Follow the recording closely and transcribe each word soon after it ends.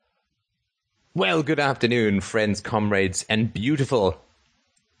Well, good afternoon, friends, comrades, and beautiful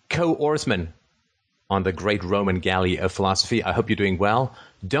co-oarsmen on the great Roman galley of philosophy. I hope you're doing well.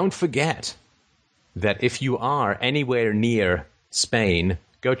 Don't forget that if you are anywhere near Spain,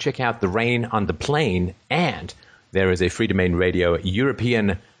 go check out The Rain on the Plain, and there is a Freedomain Radio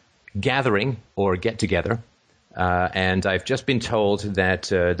European gathering or get-together. And I've just been told that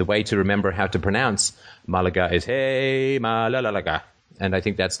the way to remember how to pronounce Malaga is Hey Malaga. And I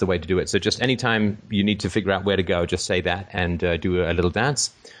think that's the way to do it. So just anytime you need to figure out where to go, just say that and do a little dance.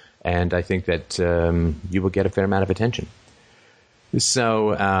 And I think that you will get a fair amount of attention.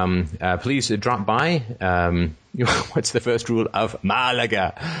 So please drop by. What's the first rule of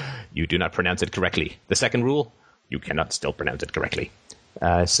Malaga? You do not pronounce it correctly. The second rule, you cannot still pronounce it correctly.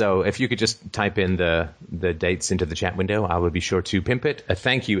 So if you could just type in the dates into the chat window, I will be sure to pimp it.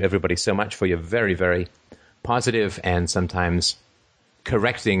 Thank you, everybody, so much for your very, very positive and sometimes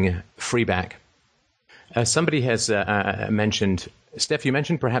correcting feedback. Somebody has mentioned, Steph, you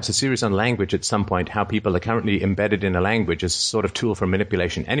mentioned perhaps a series on language at some point, how people are currently embedded in a language as a sort of tool for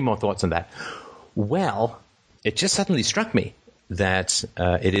manipulation. Any more thoughts on that? Well, it just suddenly struck me that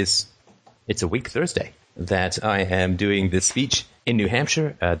it's a week Thursday that I am doing this speech in New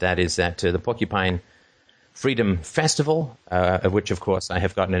Hampshire. That is at the Porcupine Freedom Festival, of which, of course, I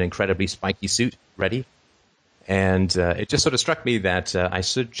have gotten an incredibly spiky suit ready. And it just sort of struck me that I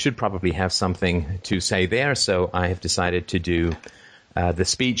should probably have something to say there, so I have decided to do the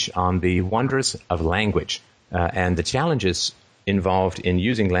speech on the wonders of language and the challenges involved in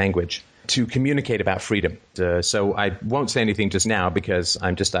using language to communicate about freedom. So I won't say anything just now because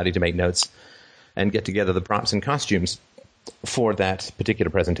I'm just starting to make notes and get together the props and costumes for that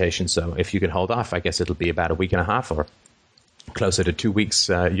particular presentation. So if you can hold off, I guess it'll be about a week and a half or closer to 2 weeks.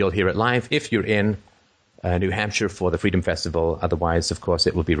 You'll hear it live if you're in New Hampshire for the Freedom Festival. Otherwise, of course,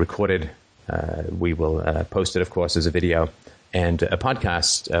 it will be recorded. We will post it, of course, as a video and a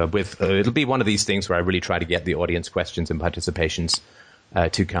podcast. It'll be one of these things where I really try to get the audience questions and participations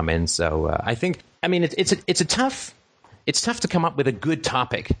to come in. So I think, I mean, it's tough to come up with a good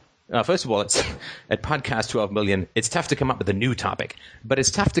topic. First of all, it's at podcast 12 million. It's tough to come up with a new topic, but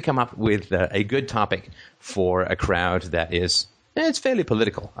it's tough to come up with a good topic for a crowd that is. It's fairly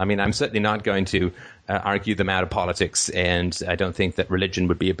political. I mean, I'm certainly not going to argue them out of politics, and I don't think that religion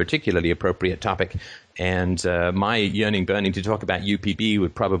would be a particularly appropriate topic. And my yearning burning to talk about UPB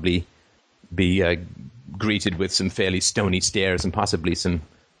would probably be greeted with some fairly stony stares and possibly some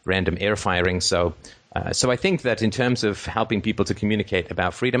random air firing. So I think that in terms of helping people to communicate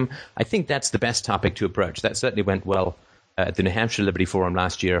about freedom, I think that's the best topic to approach. That certainly went well at the New Hampshire Liberty Forum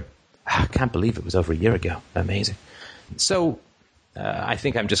last year. I can't believe it was over a year ago. Amazing. So I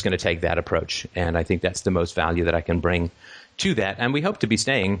think I'm just going to take that approach, and I think that's the most value that I can bring to that. And we hope to be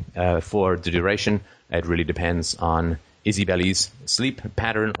staying for the duration. It really depends on Izzy Belly's sleep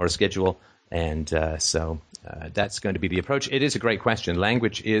pattern or schedule, and so that's going to be the approach. It is a great question.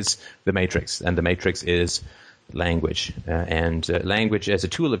 Language is the matrix, and the matrix is language. And language as a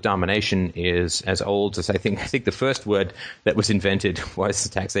tool of domination is as old as I think the first word that was invented was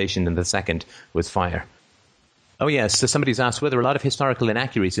taxation, and the second was fire. Oh, yes. So somebody's asked whether a lot of historical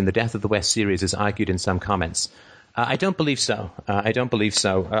inaccuracies in the Death of the West series is argued in some comments. I don't believe so.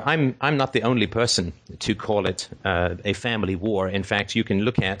 I'm not the only person to call it a family war. In fact, you can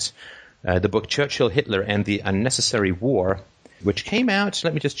look at the book Churchill, Hitler, and the Unnecessary War, which came out,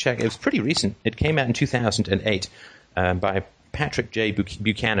 let me just check, it was pretty recent. It came out in 2008 by Patrick J.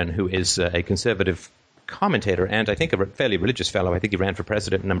 Buchanan, who is a conservative commentator and I think a fairly religious fellow. I think he ran for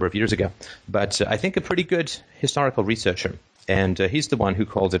president a number of years ago, but I think a pretty good historical researcher, and he's the one who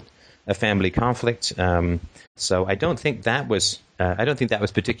called it a family conflict. So I don't think that was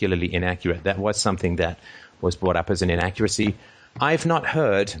particularly inaccurate. That was something that was brought up as an inaccuracy. I've not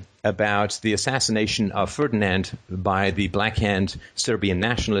heard about the assassination of Ferdinand by the Black Hand Serbian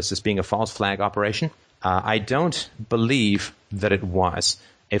nationalists as being a false flag operation. I don't believe that it was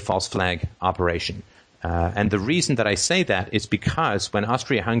a false flag operation. And the reason that I say that is because when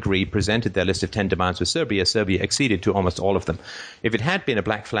Austria-Hungary presented their list of 10 demands for Serbia, Serbia acceded to almost all of them. If it had been a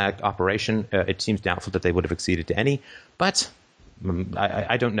black flag operation, it seems doubtful that they would have acceded to any. But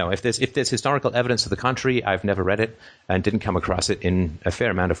I don't know. If there's historical evidence to the contrary, I've never read it and didn't come across it in a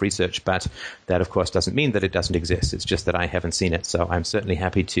fair amount of research. But that, of course, doesn't mean that it doesn't exist. It's just that I haven't seen it. So I'm certainly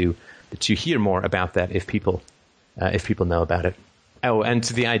happy to hear more about that if people know about it. Oh, and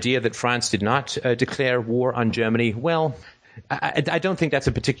the idea that France did not declare war on Germany, well, I don't think that's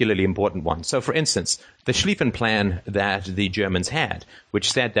a particularly important one. So, for instance, the Schlieffen Plan that the Germans had,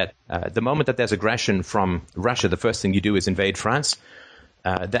 which said that the moment that there's aggression from Russia, the first thing you do is invade France.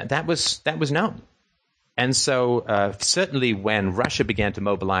 that was known. And so certainly when Russia began to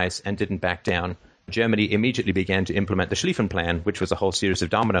mobilize and didn't back down, Germany immediately began to implement the Schlieffen Plan, which was a whole series of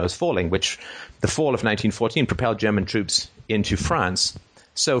dominoes falling, which the fall of 1914 propelled German troops into France.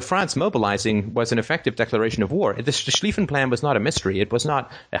 So France mobilizing was an effective declaration of war. The Schlieffen Plan was not a mystery. It was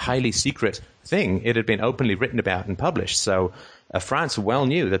not a highly secret thing. It had been openly written about and published. So France well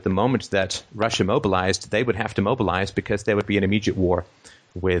knew that the moment that Russia mobilized, they would have to mobilize because there would be an immediate war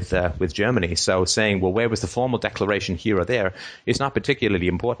with Germany. So saying, well, where was the formal declaration here or there is not particularly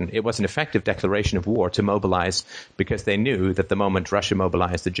important. It was an effective declaration of war to mobilize because they knew that the moment Russia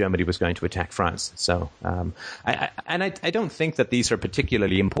mobilized, that Germany was going to attack France. So I don't think that these are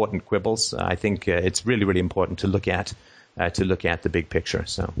particularly important quibbles. I think it's really, really important to look at the big picture.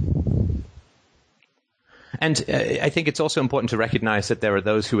 So. And I think it's also important to recognize that there are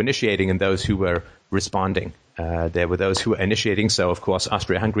those who were initiating and those who were responding. There were those who were initiating. So, of course,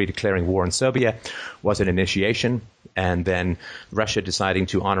 Austria-Hungary declaring war on Serbia was an initiation. And then Russia deciding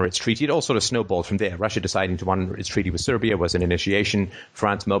to honor its treaty. It all sort of snowballed from there. Russia deciding to honor its treaty with Serbia was an initiation.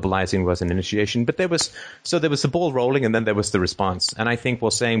 France mobilizing was an initiation. But there was the ball rolling, and then there was the response. And I think we're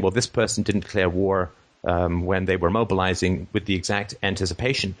saying, well, this person didn't declare war when they were mobilizing with the exact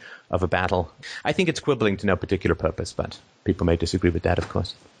anticipation of a battle. I think it's quibbling to no particular purpose, but people may disagree with that, of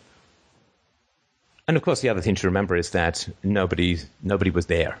course. And of course, the other thing to remember is that nobody was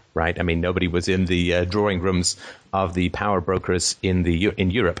there, right? I mean, nobody was in the drawing rooms of the power brokers in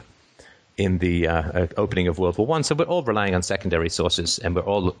Europe in the opening of World War I. So we're all relying on secondary sources, and we're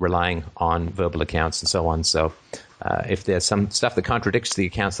all relying on verbal accounts and so on. So if there's some stuff that contradicts the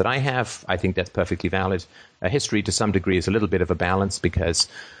accounts that I have, I think that's perfectly valid. History, to some degree, is a little bit of a balance because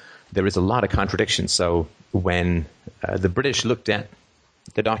there is a lot of contradictions. So when the British looked at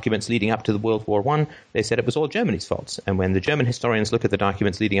the documents leading up to the World War I, they said it was all Germany's fault. And when the German historians look at the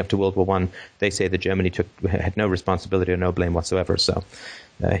documents leading up to World War I, they say that Germany had no responsibility or no blame whatsoever. So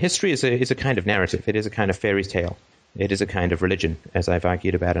history is a kind of narrative. It is a kind of fairy tale. It is a kind of religion, as I've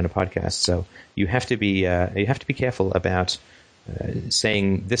argued about in a podcast. So you have to be careful about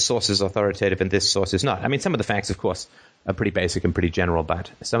saying this source is authoritative and this source is not. I mean, some of the facts, of course, are pretty basic and pretty general,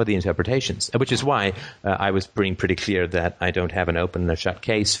 but some of the interpretations, which is why I was being pretty clear that I don't have an open and a shut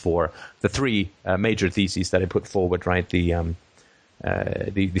case for the three major theses that I put forward, right? The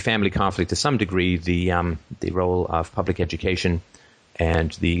family conflict to some degree, the role of public education,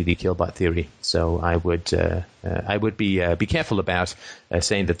 and the killbot theory. So I would be careful about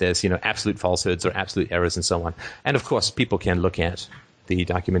saying that there's absolute falsehoods or absolute errors and so on. And of course, people can look at the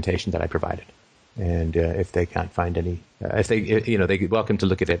documentation that I provided. And if they can't find any, they're welcome to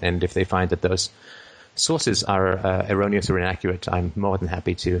look at it. And if they find that those sources are erroneous or inaccurate, I'm more than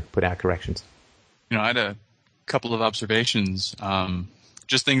happy to put out corrections. I had a couple of observations,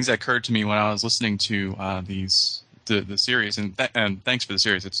 just things that occurred to me when I was listening to the series. And thanks for the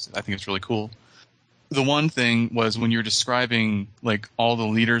series. I think it's really cool. The one thing was when you're describing like all the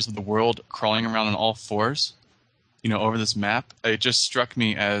leaders of the world crawling around on all fours, over this map, it just struck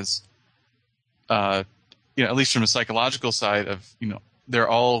me as at least from a psychological side of, they're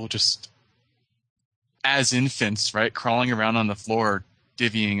all just as infants, right? Crawling around on the floor,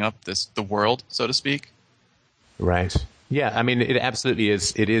 divvying up the world, so to speak. Right. Yeah. I mean, it absolutely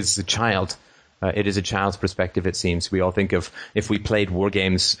is. It is a child. It is a child's perspective, it seems. We all think of if we played war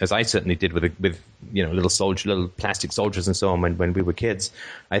games, as I certainly did with little plastic soldiers and so on when we were kids.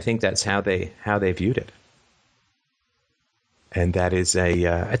 I think that's how they viewed it. And that is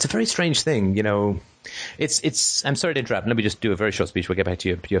it's a very strange thing, It's I'm sorry to interrupt. Let me just do a very short speech. We'll get back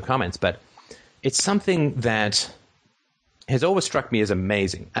to your comments, but it's something that has always struck me as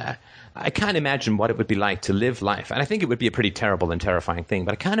amazing. I can't imagine what it would be like to live life, and I think it would be a pretty terrible and terrifying thing,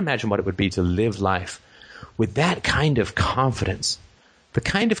 but I can't imagine what it would be to live life with that kind of confidence, the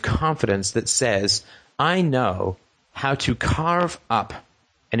kind of confidence that says, I know how to carve up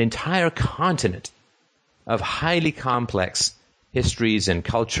an entire continent of highly complex histories and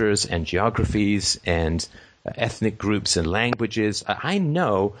cultures and geographies and ethnic groups and languages. I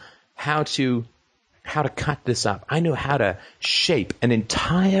know how to cut this up. I know how to shape an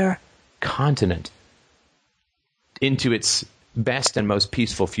entire continent into its best and most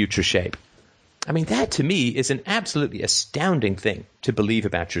peaceful future shape. I mean, that to me is an absolutely astounding thing to believe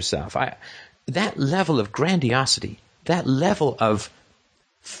about yourself. That level of grandiosity, that level of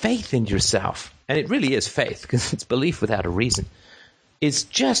faith in yourself, and it really is faith because it's belief without a reason, is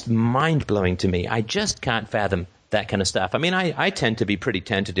just mind-blowing to me. I just can't fathom that kind of stuff. I mean, I tend to be pretty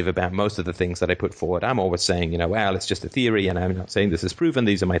tentative about most of the things that I put forward. I'm always saying, well, it's just a theory, and I'm not saying this is proven.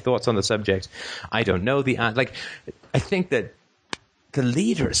 These are my thoughts on the subject. I don't know I think that the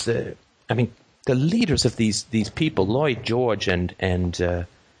leaders, the leaders of these people, Lloyd George and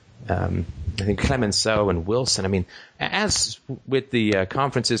I think Clemenceau and Wilson. I mean, as with the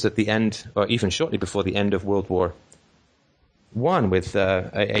conferences at the end, or even shortly before the end of World War I, with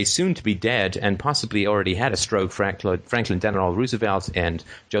a soon-to-be dead and possibly already had a stroke Franklin Delano Roosevelt and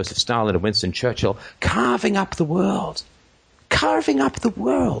Joseph Stalin and Winston Churchill, carving up the world,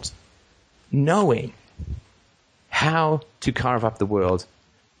 knowing how to carve up the world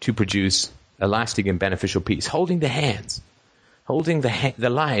to produce a lasting and beneficial peace, holding the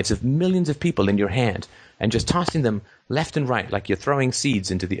lives of millions of people in your hand and just tossing them left and right like you're throwing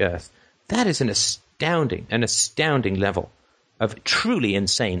seeds into the earth. That is an astounding level of truly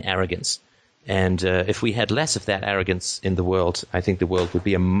insane arrogance. And if we had less of that arrogance in the world, I think the world would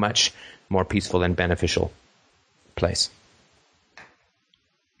be a much more peaceful and beneficial place.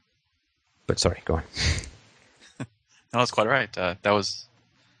 But sorry, go on. No, that's quite right. That was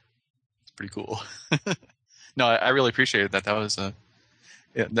pretty cool. No, I really appreciated that. That was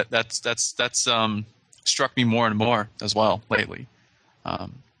that's struck me more and more as well lately.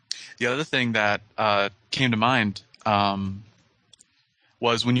 The other thing that came to mind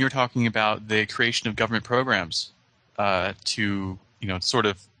was when you were talking about the creation of government programs to sort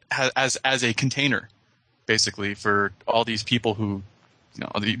of as a container, basically, for all these people who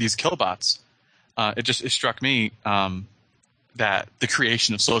these killbots. It struck me that the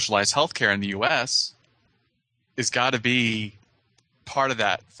creation of socialized healthcare in the U.S. has got to be part of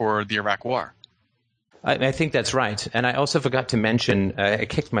that for the Iraq War. I think that's right. And I also forgot to mention, I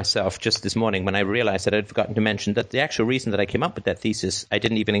kicked myself just this morning when I realized that I'd forgotten to mention that the actual reason that I came up with that thesis I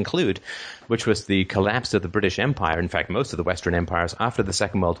didn't even include, which was the collapse of the British Empire. In fact, most of the Western empires after the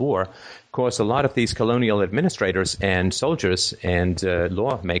Second World War caused a lot of these colonial administrators and soldiers and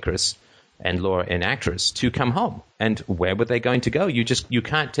lawmakers and law enactors to come home. And where were they going to go? You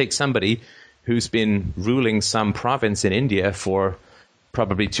can't take somebody who's been ruling some province in India for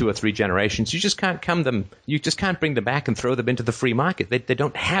probably 2 or 3 generations. You just can't bring them back and throw them into the free market. They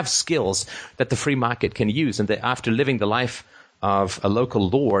don't have skills that the free market can use. And after living the life of a local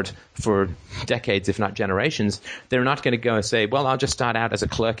lord for decades, if not generations, they're not going to go and say, well, I'll just start out as a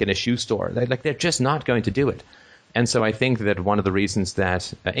clerk in a shoe store. They're just not going to do it. And so I think that one of the reasons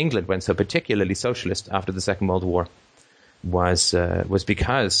that England went so particularly socialist after the Second World War was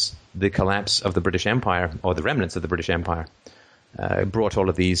because the collapse of the British Empire, or the remnants of the British Empire, brought all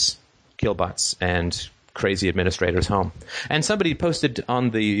of these killbots and crazy administrators home. And somebody posted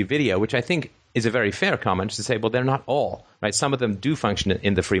on the video, which I think is a very fair comment, to say, well, they're not all, right? Some of them do function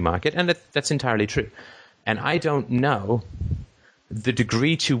in the free market, and that's entirely true. And I don't know the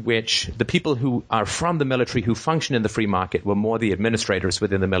degree to which the people who are from the military who function in the free market were more the administrators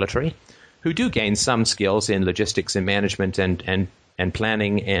within the military, who do gain some skills in logistics and management and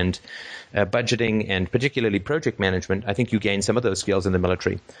planning and budgeting and particularly project management. I think you gain some of those skills in the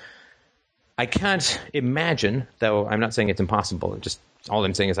military. I can't imagine, though I'm not saying it's impossible, just all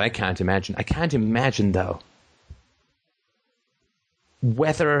I'm saying is I can't imagine. I can't imagine, though,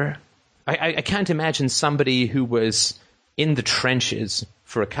 whether I can't imagine somebody who was in the trenches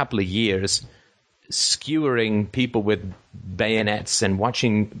for a couple of years skewering people with bayonets and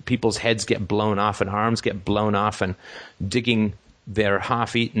watching people's heads get blown off and arms get blown off and digging their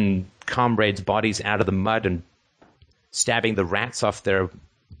half-eaten comrades' bodies out of the mud and stabbing the rats off their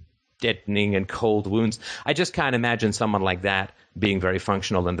deadening and cold wounds. I just can't imagine someone like that being very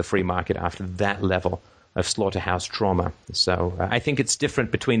functional in the free market after that level of slaughterhouse trauma. So I think it's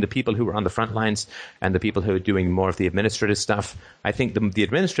different between the people who are on the front lines and the people who are doing more of the administrative stuff. I think the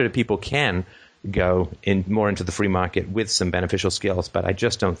administrative people can go more into the free market with some beneficial skills, but I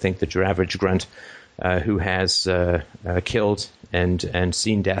just don't think that your average grunt who has killed and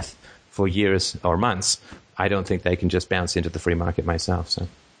seen death for years or months, I don't think they can just bounce into the free market myself. So,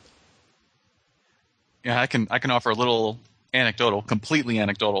 yeah, I can offer a little completely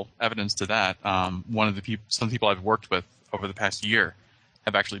anecdotal evidence to that. Some people I've worked with over the past year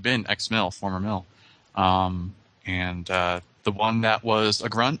have actually been ex-mill, former mill, and the one that was a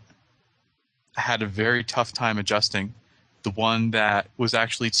grunt had a very tough time adjusting. The one that was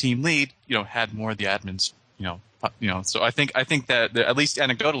actually team lead, had more of the admins, So I think that at least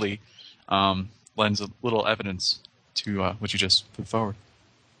anecdotally lends a little evidence to what you just put forward.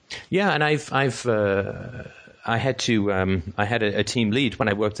 Yeah, and I had a team lead when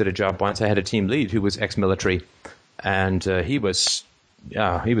I worked at a job once. I had a team lead who was ex-military, and he was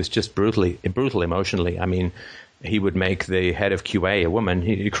just brutal emotionally. I mean, he would make the head of QA, a woman,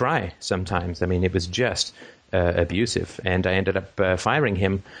 he'd cry sometimes. I mean, it was just abusive, and I ended up firing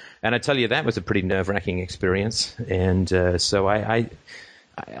him. And I tell you, that was a pretty nerve-wracking experience. And so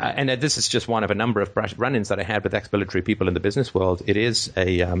and this is just one of a number of run-ins that I had with ex-military people in the business world. It is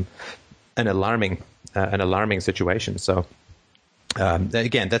an alarming situation. So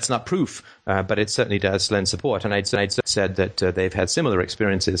again, that's not proof, but it certainly does lend support. And I'd said that they've had similar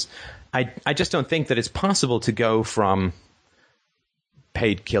experiences. I just don't think that it's possible to go from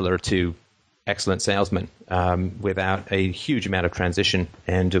paid killer to excellent salesman without a huge amount of transition,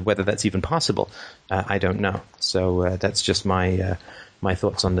 and whether that's even possible, I don't know. So that's just my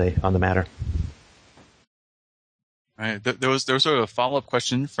thoughts on the matter. All right. There was sort of a follow-up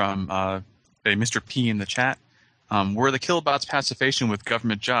question from a Mr. P in the chat. Were the killbots' passivation with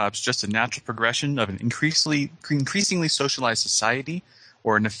government jobs just a natural progression of an increasingly socialized society,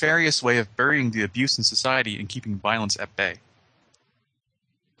 or a nefarious way of burying the abuse in society and keeping violence at bay?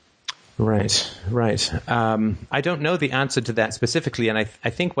 Right. I don't know the answer to that specifically, and I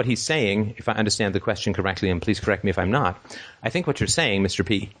think what he's saying, if I understand the question correctly, and please correct me if I'm not, I think what you're saying, Mr.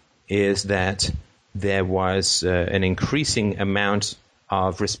 P, is that there was an increasing amount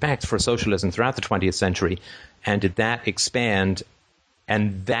of respect for socialism throughout the 20th century, and did that expand,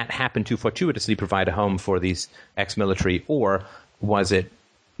 and that happened to fortuitously provide a home for these ex-military, or was it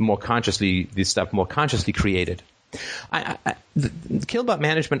more consciously created? The killbot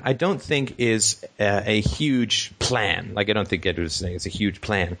management, I don't think, is a huge plan. Like, I don't think Edward was saying it's a huge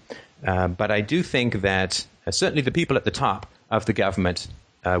plan. But I do think that certainly the people at the top of the government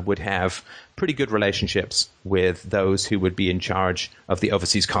would have pretty good relationships with those who would be in charge of the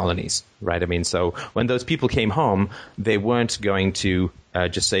overseas colonies, right? I mean, so when those people came home, they weren't going to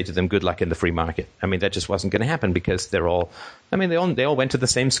just say to them, good luck in the free market. I mean, that just wasn't going to happen, because they all went to the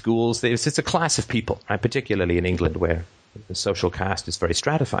same schools. It's a class of people, right? Particularly in England, where the social caste is very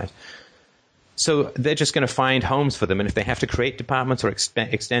stratified. So they're just going to find homes for them, and if they have to create departments or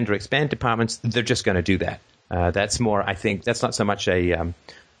extend or expand departments, they're just going to do that. That's more, I think, that's not so much a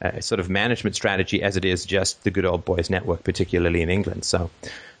sort of management strategy as it is just the good old boys network, particularly in England. So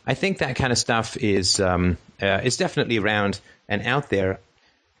I think that kind of stuff is definitely around and out there.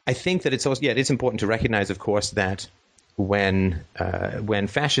 I think that it's also, it is important to recognize, of course, that when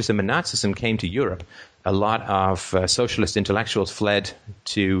fascism and Nazism came to Europe, a lot of socialist intellectuals fled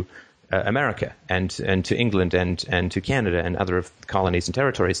to America and to England and to Canada and other colonies and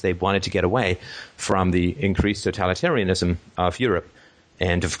territories. They wanted to get away from the increased totalitarianism of Europe,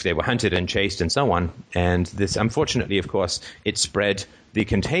 and they were hunted and chased and so on. And this, unfortunately, of course, it spread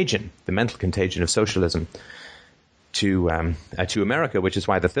the mental contagion of socialism to America, which is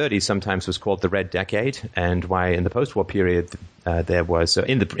why the 30s sometimes was called the Red Decade, and why in the post-war period there was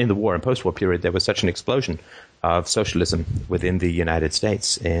in the war and post-war period there was such an explosion of socialism within the United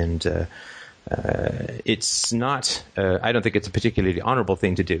States. And it's not, I don't think it's a particularly honorable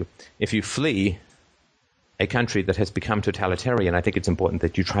thing to do. If you flee a country that has become totalitarian, I think it's important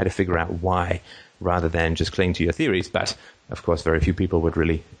that you try to figure out why, rather than just cling to your theories. But of course, very few people would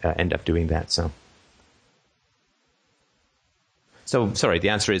really end up doing that. So sorry, the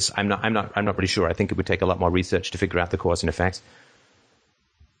answer is I'm not really sure. I think it would take a lot more research to figure out the cause and effect.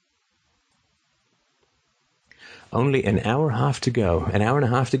 Only an hour and a half to go.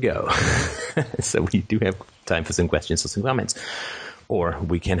 So we do have time for some questions or some comments. Or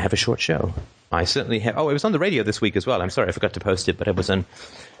we can have a short show. I certainly have. Oh, it was on the radio this week as well. I'm sorry, I forgot to post it, but it was on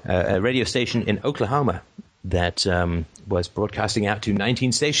a radio station in Oklahoma that was broadcasting out to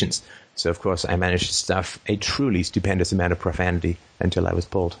 19 stations. So, of course, I managed to stuff a truly stupendous amount of profanity until I was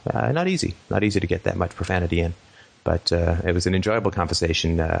pulled. Not easy to get that much profanity in. But it was an enjoyable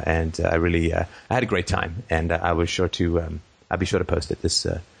conversation, and I had a great time. And I was sure to, I'll be sure to post it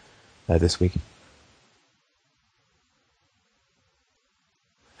this week.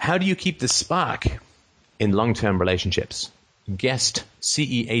 How do you keep the spark in long-term relationships? Guest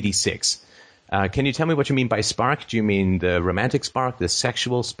CE86. Can you tell me what you mean by spark? Do you mean the romantic spark, the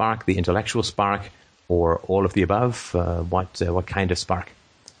sexual spark, the intellectual spark, or all of the above? What kind of spark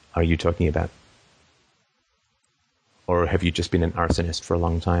are you talking about? Or have you just been an arsonist for a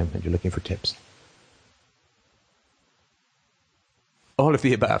long time and you're looking for tips? All of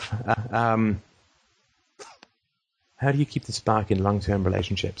the above. How do you keep the spark in long-term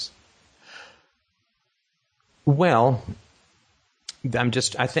relationships? Well,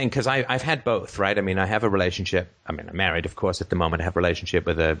 I think, because I've had both, right? I mean, I have a relationship. I mean, I'm married, of course, at the moment. I have a relationship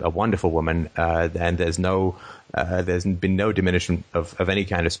with a wonderful woman, and there's been no diminishment of any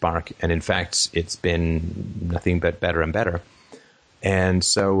kind of spark. And in fact, it's been nothing but better and better. And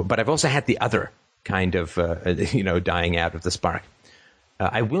so, but I've also had the other kind of, dying out of the spark.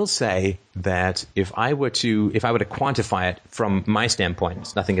 I will say that if I were to quantify it from my standpoint,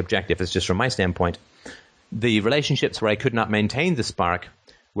 it's nothing objective, it's just from my standpoint, the relationships where I could not maintain the spark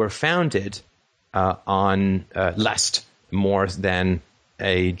were founded on lust more than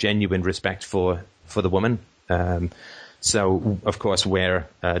a genuine respect for the woman. So, of course, where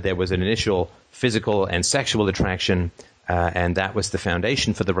there was an initial physical and sexual attraction, and that was the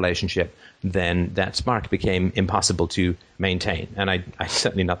foundation for the relationship, then that spark became impossible to maintain. And I'm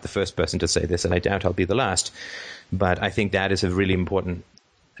certainly not the first person to say this, and I doubt I'll be the last. But I think that is a really important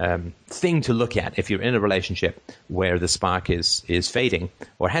thing to look at. If you're in a relationship where the spark is fading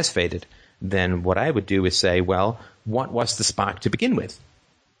or has faded, then what I would do is say, well, what was the spark to begin with?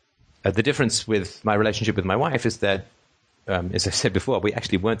 The difference with my relationship with my wife is that, as I said before, we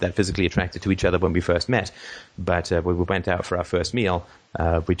actually weren't that physically attracted to each other when we first met, but when we went out for our first meal,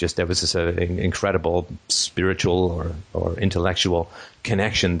 there was this incredible spiritual or intellectual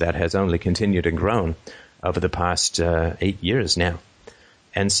connection that has only continued and grown over the past 8 years now.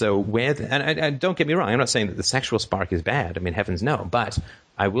 And so and don't get me wrong, I'm not saying that the sexual spark is bad. I mean, heavens no. But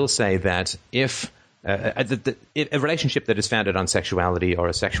I will say that if a relationship that is founded on sexuality or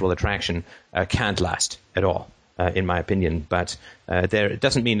a sexual attraction can't last at all, in my opinion. But it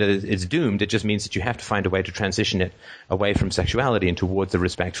doesn't mean that it's doomed. It just means that you have to find a way to transition it away from sexuality and towards the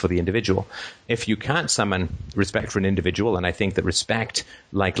respect for the individual. If you can't summon respect for an individual, and I think that respect,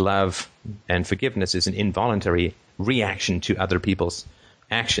 like love and forgiveness, is an involuntary reaction to other people's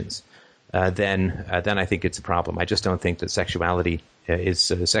actions, then I think it's a problem. I just don't think that sexual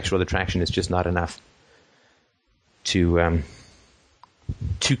attraction is just not enough to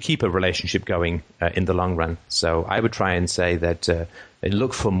keep a relationship going in the long run. So I would try and say that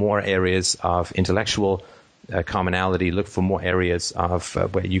look for more areas of intellectual commonality, look for more areas of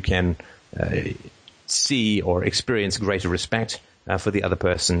where you can see or experience greater respect for the other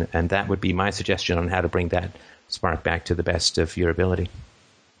person, and that would be my suggestion on how to bring that spark back to the best of your ability.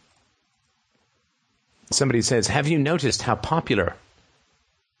 Somebody says, have you noticed how popular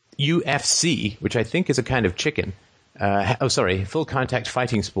UFC, which I think is a kind of chicken, full contact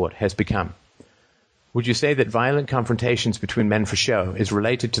fighting sport, has become? Would you say that violent confrontations between men for show is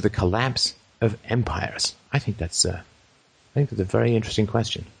related to the collapse of empires? I think that's a very interesting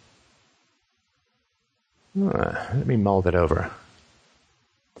question. Let me mull that over.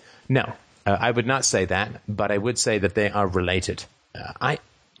 No, I would not say that, but I would say that they are related.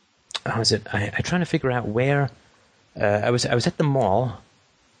 I'm trying to figure out where. I was at the mall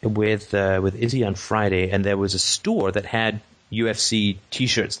with Izzy on Friday, and there was a store that had UFC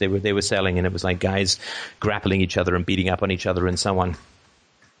T-shirts they were selling, and it was like guys grappling each other and beating up on each other and so on.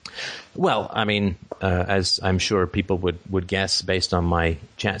 Well, I mean, as I'm sure people would guess based on my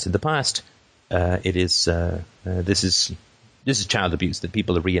chats in the past, this is child abuse that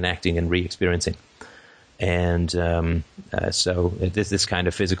people are reenacting and re-experiencing. And so this kind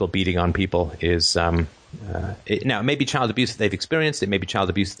of physical beating on people is now it may be child abuse that they've experienced, it may be child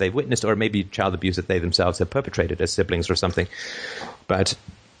abuse that they've witnessed, or it may be child abuse that they themselves have perpetrated as siblings or something. But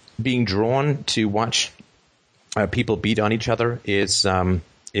being drawn to watch people beat on each other is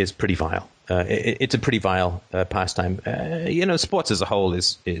pretty vile. It's a pretty vile pastime. Sports as a whole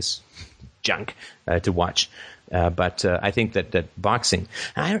is junk to watch. But I think that boxing,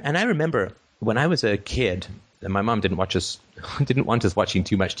 and I remember when I was a kid, my mom didn't want us watching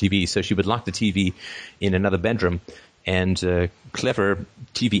too much TV, so she would lock the TV in another bedroom. And clever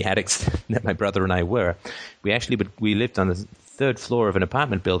TV addicts that my brother and I were, we lived on the third floor of an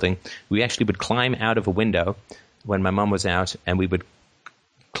apartment building. We actually would climb out of a window when my mom was out, and we would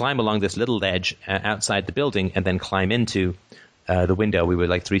climb along this little ledge outside the building and then climb into the window. We were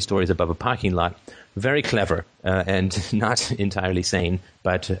like 3 stories above a parking lot. Very clever and not entirely sane,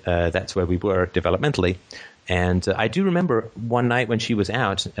 but that's where we were developmentally. And I do remember one night when she was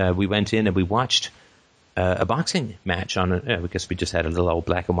out, we went in and we watched a boxing match on, I guess we just had a little old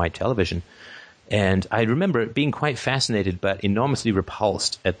black and white television. And I remember being quite fascinated but enormously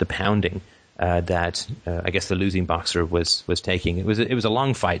repulsed at the pounding that I guess the losing boxer was taking. It was a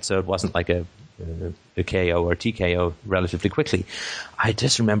long fight, so it wasn't like a KO or TKO relatively quickly. I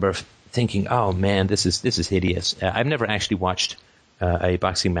just remember thinking, "Oh man, this is hideous." I've never actually watched a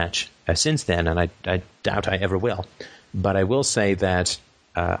boxing match since then, and I doubt I ever will. But I will say that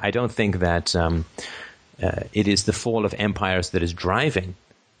I don't think that it is the fall of empires that is driving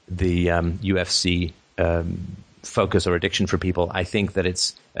the UFC focus or addiction for people. I think that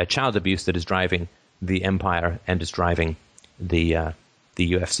it's child abuse that is driving the empire and is driving the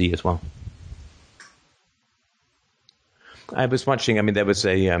UFC as well. I was watching. I mean, there's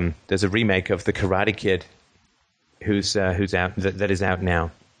a remake of The Karate Kid who's out that is out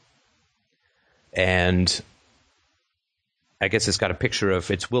now, and I guess it's got a picture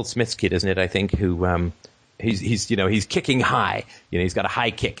of it's Will Smith's kid, isn't it? I think who he's kicking high. He's got a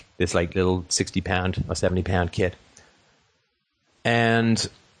high kick. This like little 60-pound or 70-pound kid, and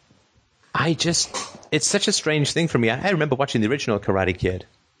it's such a strange thing for me. I remember watching the original Karate Kid,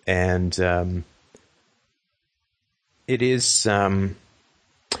 and it is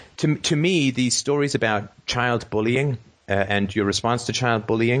to me these stories about child bullying and your response to child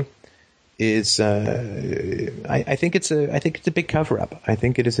bullying is I think it's a big cover up. I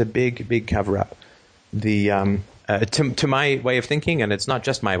think it is a big cover up. To my way of thinking, and it's not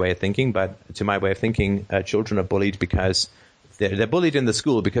just my way of thinking, but to my way of thinking, children are bullied because they're bullied in the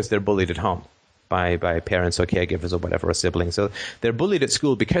school because they're bullied at home by parents or caregivers or whatever, or siblings. So they're bullied at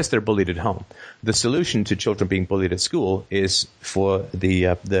school because they're bullied at home. The solution to children being bullied at school is for the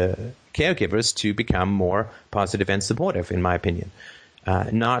caregivers to become more positive and supportive, in my opinion.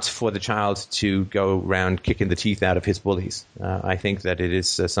 Not for the child to go around kicking the teeth out of his bullies. I think that it is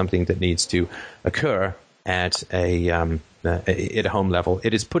something that needs to occur at a home level.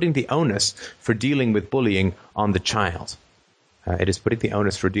 It is putting the onus for dealing with bullying on the child. It is putting the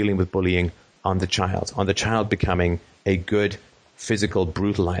onus for dealing with bullying on the child becoming a good physical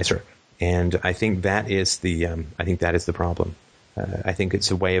brutalizer. And I think that is the problem. I think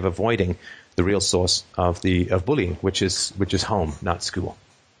it's a way of avoiding the real source of bullying, which is home, not school.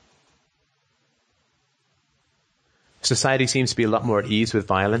 Society seems to be a lot more at ease with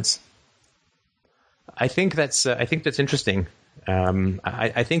violence. I think that's interesting.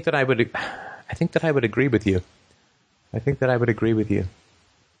 I think that I would agree with you.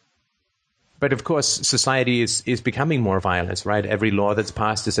 But of course, society is becoming more violent, right? Every law that's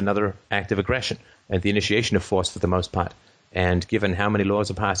passed is another act of aggression and the initiation of force for the most part. And given how many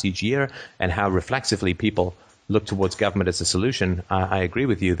laws are passed each year and how reflexively people look towards government as a solution, I agree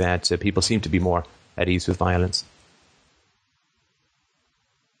with you that people seem to be more at ease with violence.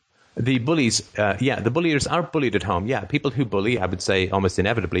 The bullies, the bulliers are bullied at home. Yeah, people who bully, I would say almost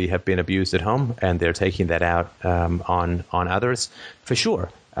inevitably have been abused at home, and they're taking that out on others, for sure.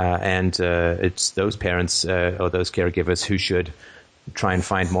 And it's those parents or those caregivers who should try and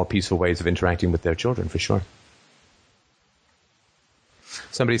find more peaceful ways of interacting with their children, for sure.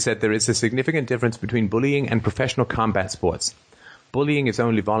 Somebody said there is a significant difference between bullying and professional combat sports. Bullying is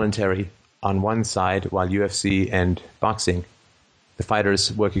only voluntary on one side, while UFC and boxing, the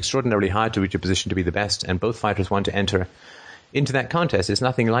fighters work extraordinarily hard to reach a position to be the best, and both fighters want to enter into that contest. It's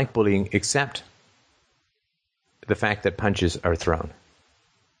nothing like bullying except the fact that punches are thrown.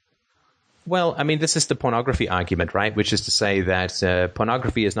 Well, I mean, this is the pornography argument, right? Which is to say that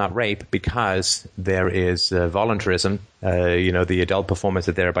pornography is not rape because there is voluntarism. The adult performers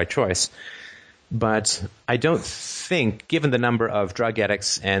are there by choice. But I don't think, given the number of drug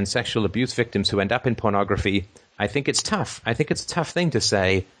addicts and sexual abuse victims who end up in pornography, I think it's tough. I think it's a tough thing to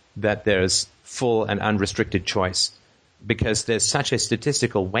say that there's full and unrestricted choice, because there's such a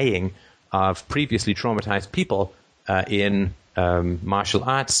statistical weighing of previously traumatized people in martial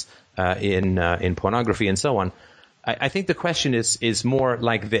arts, in pornography, and so on. I think the question is more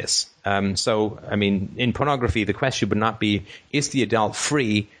like this. In pornography, the question would not be, is the adult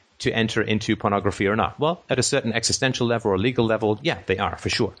free to enter into pornography or not? Well, at a certain existential level or legal level, yeah, they are, for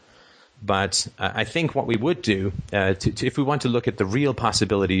sure. But I think what we would do, if we want to look at the real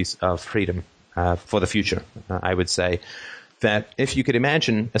possibilities of freedom for the future, I would say that if you could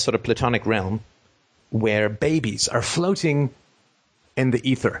imagine a sort of platonic realm where babies are floating in the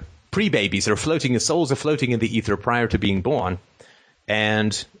ether, pre-babies are floating, the souls are floating in the ether prior to being born,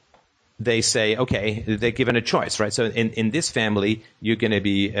 and they say, okay, they're given a choice, right? So in this family, you're going to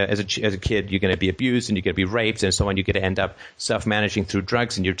be, as a kid, you're going to be abused and you're going to be raped and so on. You're going to end up self-managing through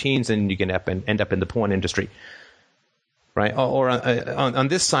drugs in your teens, and you're going to end up in the porn industry, right? Or on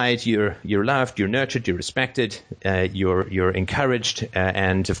this side, you're loved, you're nurtured, you're respected, you're encouraged,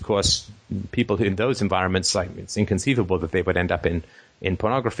 and of course, people who in those environments, like, it's inconceivable that they would end up in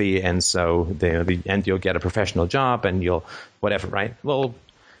pornography, and so you'll get a professional job and you'll whatever, right? Well,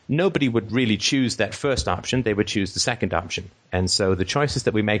 nobody would really choose that first option. They would choose the second option. And so the choices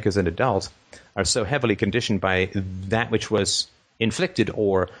that we make as an adult are so heavily conditioned by that which was inflicted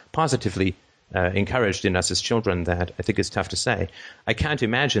or positively encouraged in us as children that I think it's tough to say. I can't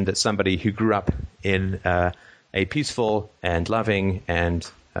imagine that somebody who grew up in a peaceful and loving and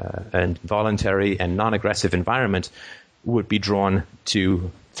voluntary and non-aggressive environment would be drawn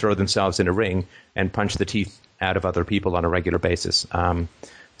to throw themselves in a ring and punch the teeth out of other people on a regular basis.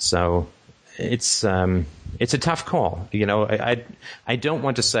 So it's a tough call. I don't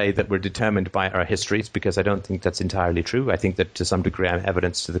want to say that we're determined by our histories, because I don't think that's entirely true. I think that to some degree I'm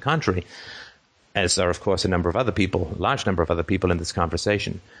evidence to the contrary, as are, of course, a large number of other people in this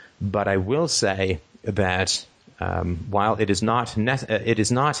conversation. But I will say that while it is not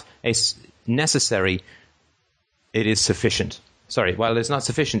necessary, it is sufficient. Sorry, while it's not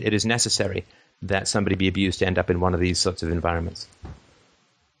sufficient, it is necessary that somebody be abused to end up in one of these sorts of environments.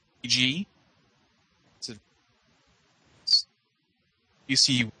 E.g., you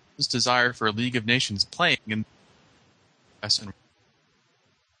see this desire for a League of Nations playing in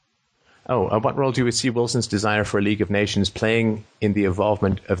what role do you see Wilson's desire for a League of Nations playing in the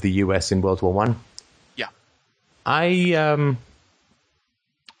involvement of the U.S. in World War I? Yeah,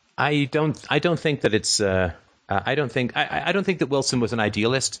 I don't think that it's. I don't think that Wilson was an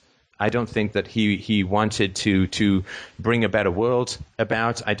idealist. I don't think that he wanted to bring a better world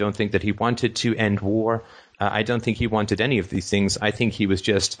about. I don't think that he wanted to end war. I don't think he wanted any of these things. I think he was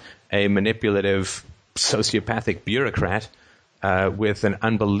just a manipulative, sociopathic bureaucrat with an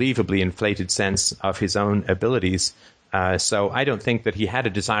unbelievably inflated sense of his own abilities. So I don't think that he had a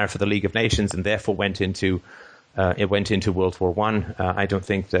desire for the League of Nations and therefore went into World War I. I don't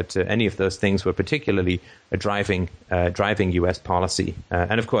think that any of those things were particularly driving U.S. policy.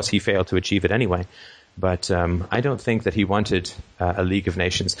 And of course, he failed to achieve it anyway. But I don't think that he wanted a League of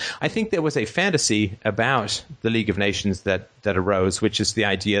Nations. I think there was a fantasy about the League of Nations that arose, which is the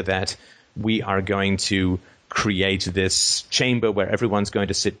idea that we are going to create this chamber where everyone's going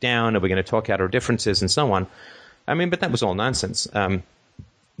to sit down and we're going to talk out our differences and so on. I mean, but that was all nonsense.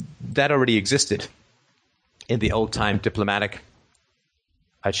 That already existed in the old-time diplomatic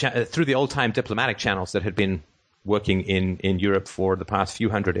through the old-time diplomatic channels that had been working in Europe for the past few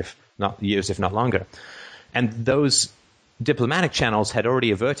hundred, if not years, if not longer. And those diplomatic channels had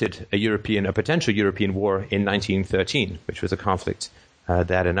already averted a potential European war in 1913, which was a conflict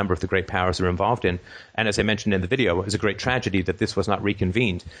that a number of the great powers were involved in. And as I mentioned in the video, it was a great tragedy that this was not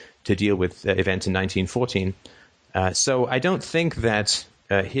reconvened to deal with events in 1914. So I don't think that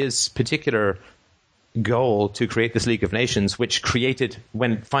his particular goal to create this League of Nations, which created,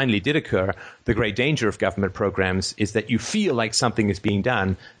 when it finally did occur, the great danger of government programs is that you feel like something is being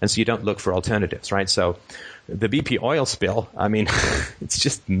done, and so you don't look for alternatives, right? So the BP oil spill, I mean, it's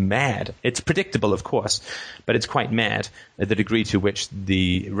just mad. It's predictable, of course, but it's quite mad at the degree to which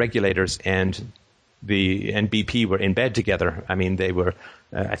the regulators and BP were in bed together. I mean, they were,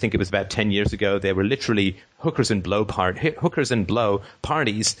 I think it was about 10 years ago, they were literally hookers and blow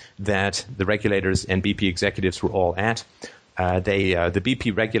parties that the regulators and BP executives were all at. The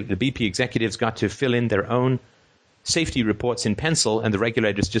BP executives got to fill in their own safety reports in pencil, and the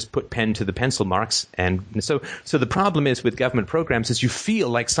regulators just put pen to the pencil marks. And so the problem is with government programs is you feel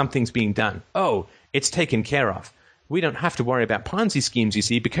like something's being done. Oh, it's taken care of. We don't have to worry about Ponzi schemes, you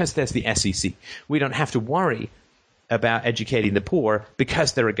see, because there's the SEC. We don't have to worry about educating the poor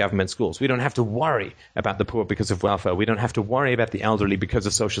because there are government schools. We don't have to worry about the poor because of welfare. We don't have to worry about the elderly because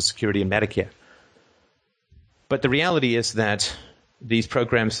of Social Security and Medicare. But the reality is that these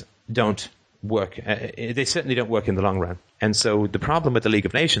programs don't work. They certainly don't work in the long run. And so the problem with the League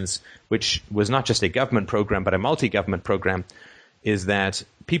of Nations, which was not just a government program but a multi-government program, is that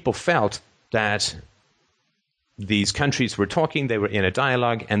people felt that these countries were talking, they were in a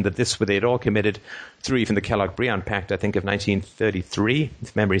dialogue, and that they had all committed through even the Kellogg-Briand Pact, I think of 1933,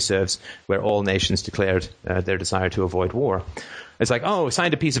 if memory serves, where all nations declared their desire to avoid war. It's like, oh,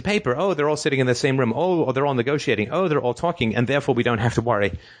 signed a piece of paper. Oh, they're all sitting in the same room. Oh, they're all negotiating. Oh, they're all talking, and therefore we don't have to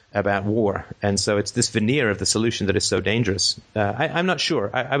worry about war. And so it's this veneer of the solution that is so dangerous. I'm not sure.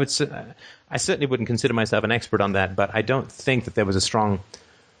 I certainly wouldn't consider myself an expert on that, but I don't think that there was a strong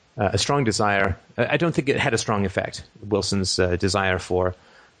desire. I don't think it had a strong effect, Wilson's desire for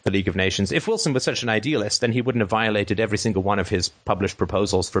the League of Nations. If Wilson was such an idealist, then he wouldn't have violated every single one of his published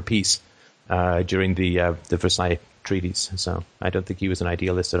proposals for peace during the Versailles treaties. So I don't think he was an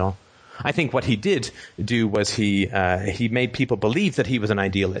idealist at all. I think what he did do was he made people believe that he was an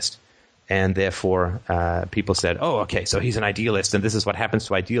idealist. And therefore, people said, oh, okay, so he's an idealist, and this is what happens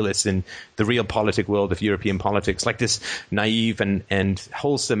to idealists in the real politic world of European politics. Like this naive and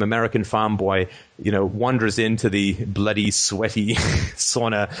wholesome American farm boy, wanders into the bloody, sweaty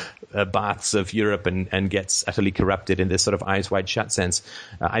sauna baths of Europe and gets utterly corrupted in this sort of eyes wide shut sense.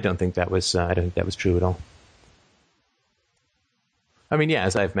 I don't think that was true at all. I mean, yeah,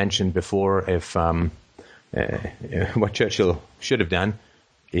 as I've mentioned before, if what Churchill should have done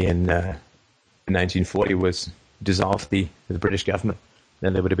in 1940 was dissolve the British government,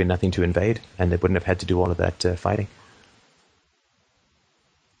 then there would have been nothing to invade, and they wouldn't have had to do all of that fighting.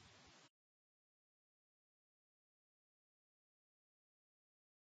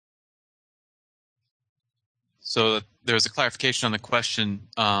 So there was a clarification on the question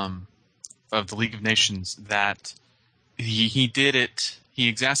of the League of Nations that he did it. He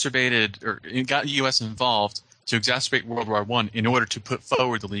exacerbated or got the U.S. involved to exacerbate World War I in order to put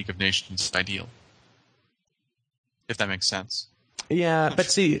forward the League of Nations ideal. If that makes sense. Yeah, but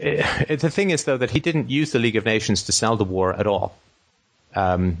see, the thing is, though, that he didn't use the League of Nations to sell the war at all.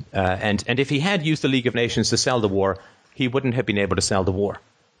 And if he had used the League of Nations to sell the war, he wouldn't have been able to sell the war.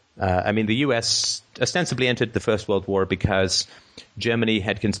 I mean, the U.S. ostensibly entered the First World War because Germany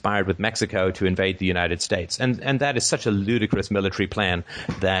had conspired with Mexico to invade the United States. And that is such a ludicrous military plan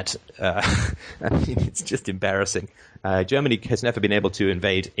that, I mean, it's just embarrassing. Germany has never been able to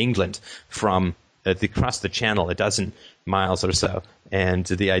invade England from across the channel a dozen miles or so. And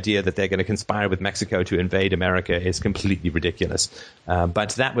the idea that they're going to conspire with Mexico to invade America is completely ridiculous.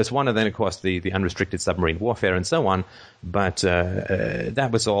 But that was one of them, of course, the unrestricted submarine warfare and so on. But that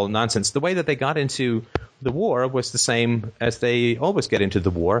was all nonsense. The way that they got into the war was the same as they always get into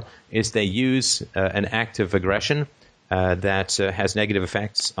the war, is they use an act of aggression that has negative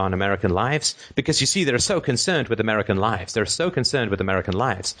effects on American lives. Because, you see, they're so concerned with American lives. They're so concerned with American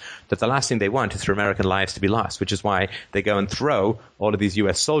lives that the last thing they want is for American lives to be lost, which is why they go and throw all of these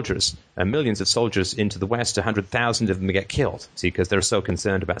U.S. soldiers, millions of soldiers, into the West. 100,000 of them get killed, see, because they're so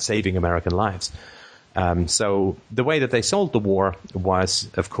concerned about saving American lives. So the way that they sold the war was,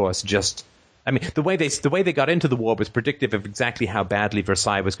 of course, just... I mean, the way they got into the war was predictive of exactly how badly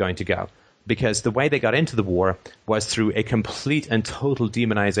Versailles was going to go. Because the way they got into the war was through a complete and total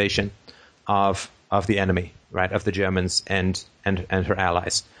demonization of the enemy, right, of the Germans and her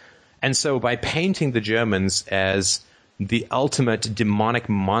allies. And so by painting the Germans as the ultimate demonic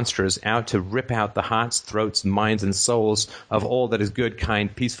monsters out to rip out the hearts, throats, minds, and souls of all that is good,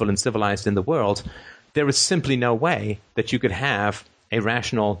 kind, peaceful, and civilized in the world, there was simply no way that you could have a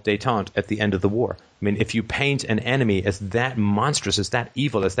rational détente at the end of the war. I mean, if you paint an enemy as that monstrous, as that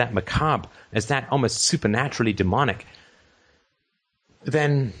evil, as that macabre, as that almost supernaturally demonic,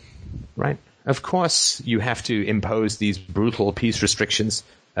 then, right, of course you have to impose these brutal peace restrictions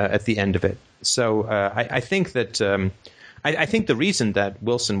at the end of it. So I think that I think the reason that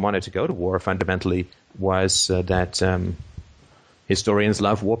Wilson wanted to go to war fundamentally was that historians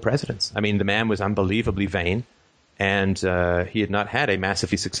love war presidents. I mean, the man was unbelievably vain, and he had not had a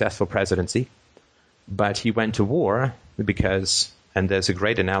massively successful presidency. But he went to war because, and there's a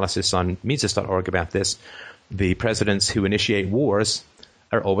great analysis on Mises.org about this, the presidents who initiate wars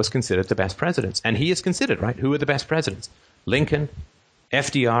are always considered the best presidents. And he is considered, right? Who are the best presidents? Lincoln,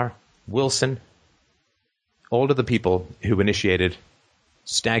 FDR, Wilson, all of the people who initiated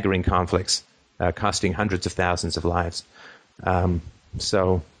staggering conflicts, costing hundreds of thousands of lives.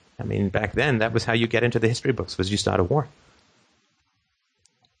 So, I mean, back then, that was how you get into the history books, was you start a war.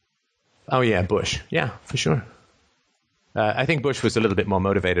 Oh, yeah, Bush. Yeah, for sure. I think Bush was a little bit more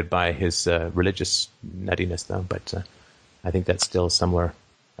motivated by his religious nuttiness, though, but I think that's still somewhere.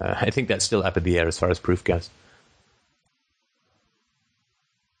 I think that's still up in the air as far as proof goes.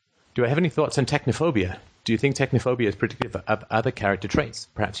 Do I have any thoughts on technophobia? Do you think technophobia is predictive of other character traits?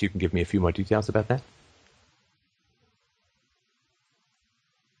 Perhaps you can give me a few more details about that.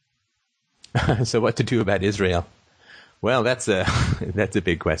 So what to do about Israel? Well, that's a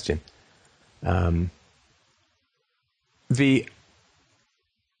big question. The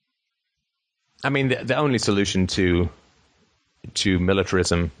only solution to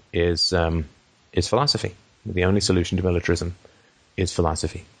militarism is philosophy. The only solution to militarism is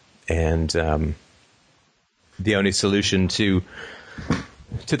philosophy, and the only solution to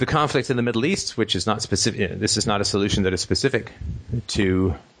the conflict in the Middle East, which is not specific. This is not a solution that is specific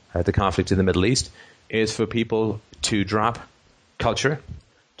to the conflict in the Middle East, is for people to drop culture,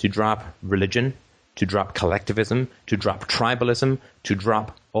 to drop religion, to drop collectivism, to drop tribalism, to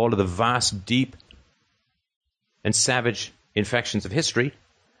drop all of the vast, deep, and savage infections of history,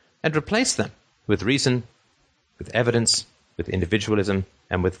 and replace them with reason, with evidence, with individualism,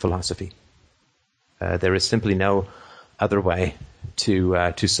 and with philosophy. There is simply no other way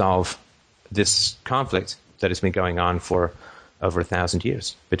to solve this conflict that has been going on for over 1,000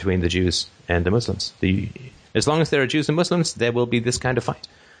 years between the Jews and the Muslims. As long as there are Jews and Muslims, there will be this kind of fight.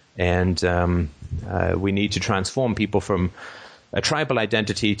 And we need to transform people from a tribal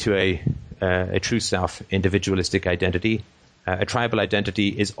identity to a true self, individualistic identity. A tribal identity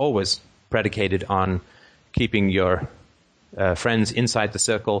is always predicated on keeping your friends inside the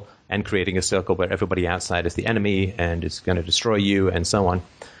circle and creating a circle where everybody outside is the enemy and is going to destroy you and so on.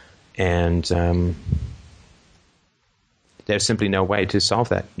 And there's simply no way to solve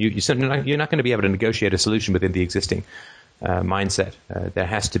that. You're not going to be able to negotiate a solution within the existing mindset. There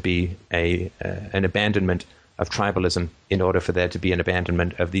has to be an abandonment tribalism in order for there to be an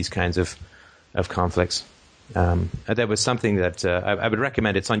abandonment of these kinds of conflicts. There was something that I would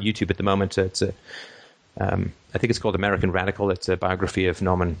recommend. It's on YouTube at the moment. I think it's called American Radical. It's a biography of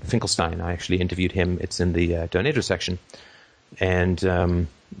Norman Finkelstein. I actually interviewed him. It's in the donator section. And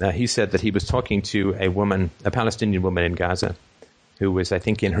he said that he was talking to a Palestinian woman in Gaza, who was, I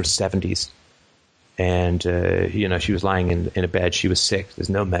think, in her 70s. And, she was lying in a bed. She was sick. There's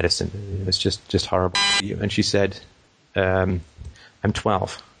no medicine. It was just horrible. And she said, I'm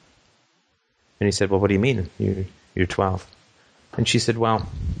 12. And he said, well, what do you mean? You're 12. And she said, well,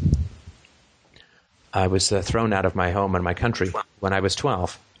 I was thrown out of my home and my country when I was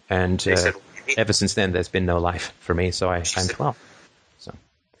 12. And ever since then, there's been no life for me. So I'm 12. So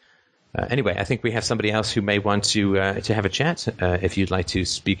anyway, I think we have somebody else who may want to have a chat. If you'd like to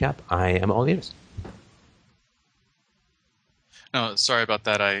speak up, I am all ears. No, sorry about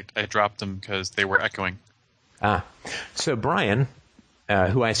that. I dropped them because they were echoing. So Brian,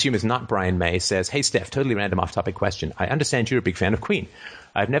 who I assume is not Brian May, says, hey, Steph, totally random off-topic question. I understand you're a big fan of Queen.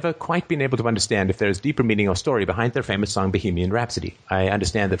 I've never quite been able to understand if there is deeper meaning or story behind their famous song Bohemian Rhapsody. I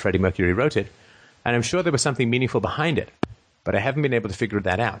understand that Freddie Mercury wrote it, and I'm sure there was something meaningful behind it, but I haven't been able to figure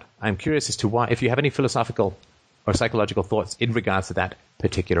that out. I'm curious as to why, if you have any philosophical or psychological thoughts in regards to that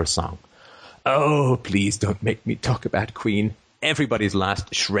particular song. Oh, please don't make me talk about Queen. Everybody's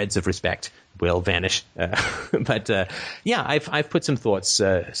last shreds of respect will vanish. But I've put some thoughts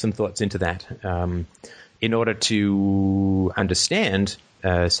into that in order to understand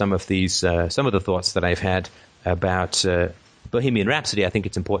some of the thoughts that I've had about Bohemian Rhapsody. I think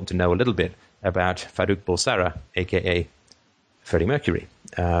it's important to know a little bit about Farouk Bulsara, a.k.a. Freddie Mercury.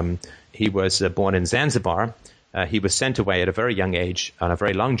 He was born in Zanzibar. He was sent away at a very young age on a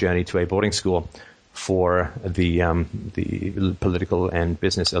very long journey to a boarding school for the political and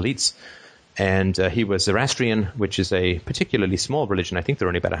business elites. And he was Zoroastrian, which is a particularly small religion. I think there are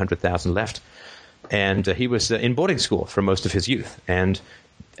only about 100,000 left. And he was in boarding school for most of his youth. And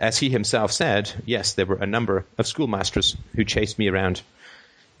as he himself said, yes, there were a number of schoolmasters who chased me around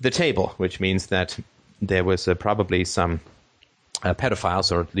the table, which means that there was probably some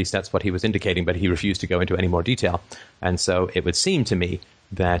pedophiles, or at least that's what he was indicating, but he refused to go into any more detail. And so it would seem to me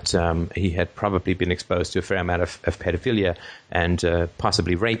that he had probably been exposed to a fair amount of pedophilia and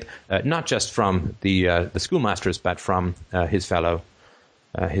possibly rape, not just from the schoolmasters, but from his fellow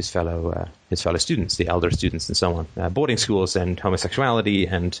students, the elder students, and so on. Boarding schools and homosexuality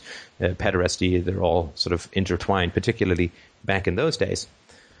and pederasty—they're all sort of intertwined, particularly back in those days.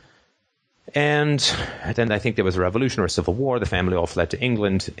 And then I think there was a revolution or a civil war. The family all fled to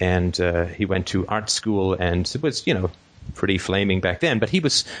England, and he went to art school, and it was, pretty flaming back then. But he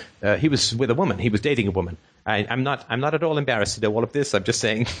was with a woman. He was dating a woman. I'm not at all embarrassed to know all of this. I'm just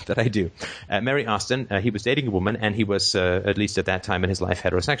saying that I do. Mary Austin. He was dating a woman, and he was at least at that time in his life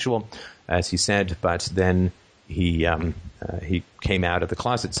heterosexual, as he said. But then he came out of the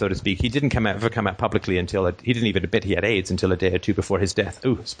closet, so to speak. He didn't ever come out publicly until he didn't even admit he had AIDS until a day or two before his death.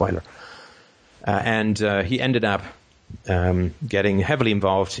 Ooh, spoiler. And he ended up getting heavily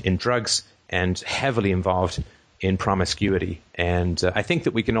involved in drugs and heavily involved in promiscuity. And I think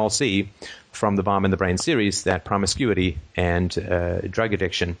that we can all see from the Bomb in the Brain series that promiscuity and drug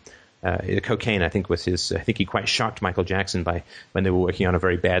addiction, cocaine, I think he quite shocked Michael Jackson by when they were working on a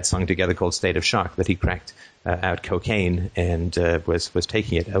very bad song together called State of Shock, that he cracked out cocaine and was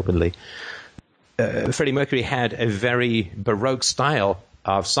taking it openly. Freddie Mercury had a very Baroque style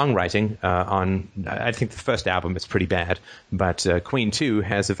of songwriting on, I think the first album is pretty bad, but Queen 2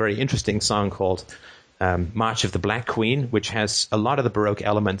 has a very interesting song called March of the Black Queen, which has a lot of the Baroque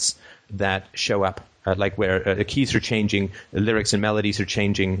elements that show up, like where the keys are changing, the lyrics and melodies are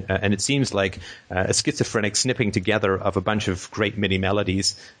changing, and it seems like a schizophrenic snipping together of a bunch of great mini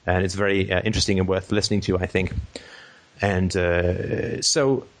melodies, and it's very interesting and worth listening to, I think. And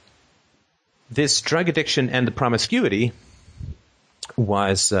so this drug addiction and the promiscuity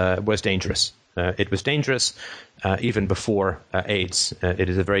was dangerous. It was dangerous even before AIDS. It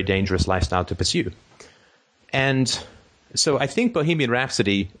is a very dangerous lifestyle to pursue. And so I think Bohemian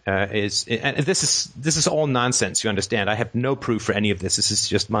Rhapsody is, and this is all nonsense, you understand. I have no proof for any of this. This is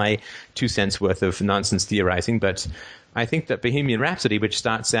just my 2 cents worth of nonsense theorizing. But I think that Bohemian Rhapsody, which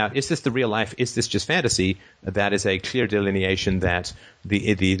starts out, is this the real life? Is this just fantasy? That is a clear delineation that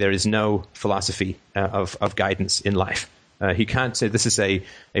there is no philosophy of guidance in life. He can't say this is a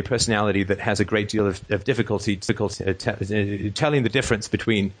personality that has a great deal of difficulty telling the difference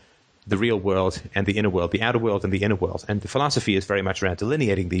between the real world and the inner world, the outer world and the inner world. And the philosophy is very much around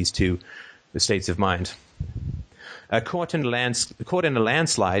delineating these two states of mind. Caught in a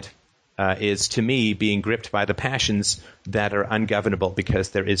landslide is, to me, being gripped by the passions that are ungovernable because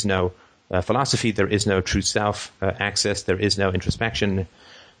there is no philosophy, there is no true self access, there is no introspection.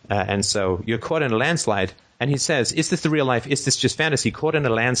 And so you're caught in a landslide. And he says, is this the real life? Is this just fantasy? Caught in a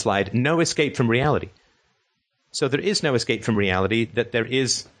landslide, no escape from reality. So there is no escape from reality, that there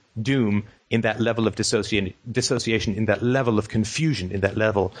is doom in that level of dissociation, in that level of confusion, in that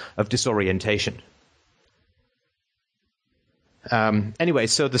level of disorientation. Anyway,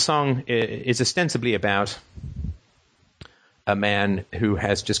 so the song is ostensibly about a man who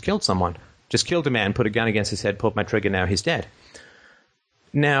has just killed someone, just killed a man, put a gun against his head, pulled my trigger, now he's dead.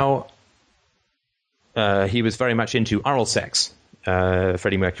 Now, he was very much into oral sex,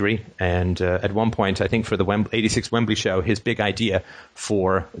 Freddie Mercury, and at one point, I think for the 86 Wembley show, his big idea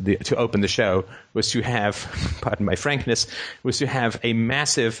to open the show was to have, pardon my frankness, was to have a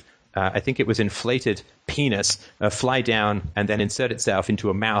massive, I think it was inflated penis, fly down and then insert itself into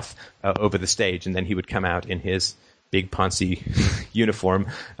a mouth over the stage, and then he would come out in his big poncy uniform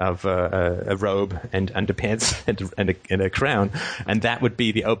of a robe and underpants and a crown, and that would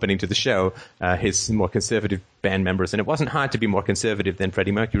be the opening to the show. His more conservative band members, and it wasn't hard to be more conservative than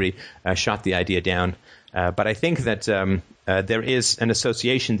Freddie Mercury, shot the idea down. But I think that there is an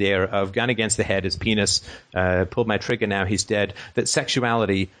association there of gun against the head, his penis, pulled my trigger, now he's dead, that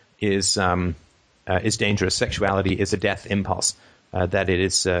sexuality is dangerous. Sexuality is a death impulse. That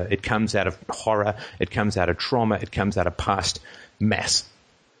it comes out of horror, it comes out of trauma, it comes out of past mess.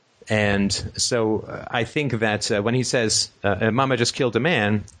 And so I think that when he says, Mama just killed a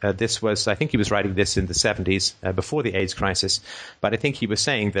man, I think he was writing this in the 70s, before the AIDS crisis, but I think he was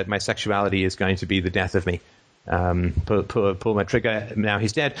saying that my sexuality is going to be the death of me. Pull my trigger, now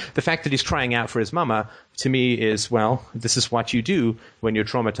he's dead. The fact that he's crying out for his mama, to me, is, well, this is what you do when you're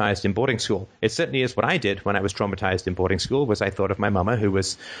traumatized in boarding school. It certainly is what I did when I was traumatized in boarding school, was I thought of my mama, who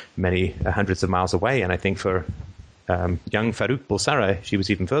was many hundreds of miles away, and I think for young Farouk Bulsara, she was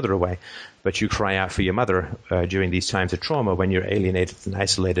even further away. But you cry out for your mother during these times of trauma when you're alienated and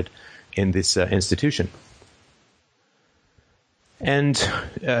isolated in this institution. And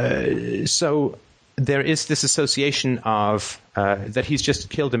so there is this association of that he's just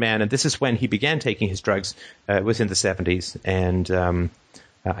killed a man, and this is when he began taking his drugs. It was in the 70s, and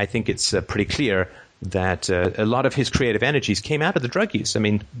I think it's pretty clear that a lot of his creative energies came out of the drug use. I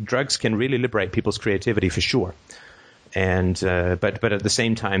mean, drugs can really liberate people's creativity for sure, and but at the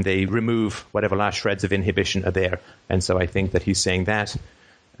same time they remove whatever last shreds of inhibition are there, and so I think that he's saying that.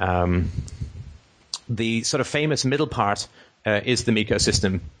 The sort of famous middle part is the Miko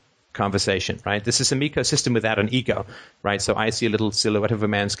system conversation, right? This is a Miko system without an ego, right? So I see a little silhouette of a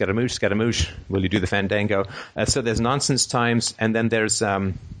man, Scaramouche, Scaramouche, will you do the fandango? So there's nonsense times, and then there's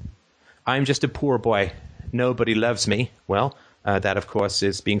I'm just a poor boy, nobody loves me. Well, that of course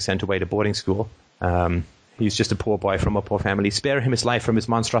is being sent away to boarding school. He's just a poor boy from a poor family. Spare him his life from his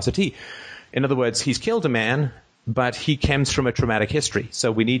monstrosity. In other words, he's killed a man, but he comes from a traumatic history.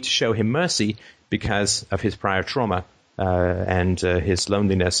 So we need to show him mercy because of his prior trauma. And his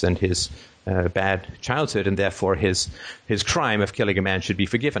loneliness and his bad childhood, and therefore his crime of killing a man should be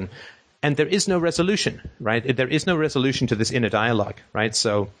forgiven. And there is no resolution, right? There is no resolution to this inner dialogue, right?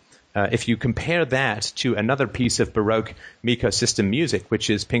 So if you compare that to another piece of Baroque Miko system music, which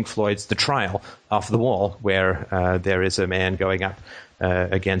is Pink Floyd's The Trial, Off the Wall, where there is a man going up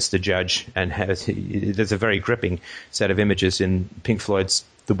against a judge, and there's a very gripping set of images in Pink Floyd's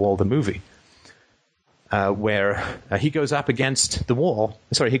The Wall, the movie. Where he goes up against the wall.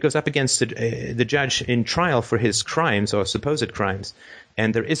 Sorry, he goes up against the judge in trial for his crimes or supposed crimes,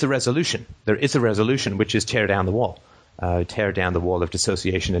 and there is a resolution. There is a resolution, which is tear down the wall of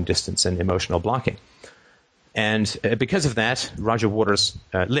dissociation and distance and emotional blocking. And because of that, Roger Waters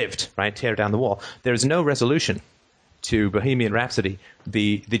lived, right? Tear down the wall. There is no resolution to Bohemian Rhapsody.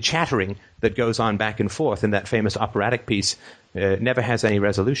 The chattering that goes on back and forth in that famous operatic piece never has any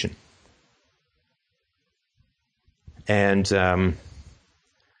resolution. And I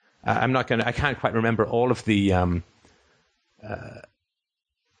can't quite remember all of the I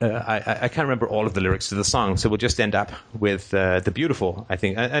can't remember all of the lyrics to the song, so we'll just end up with the beautiful. I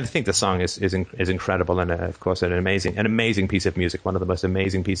think the song is incredible, and of course an amazing piece of music, one of the most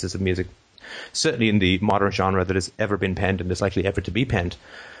amazing pieces of music, certainly in the modern genre that has ever been penned and is likely ever to be penned.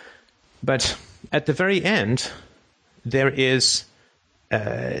 But at the very end, there is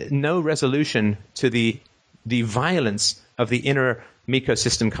no resolution to the violence of the inner Miko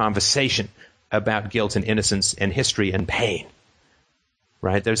system conversation about guilt and innocence and history and pain.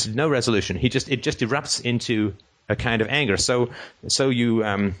 Right? There's no resolution. It just erupts into a kind of anger. So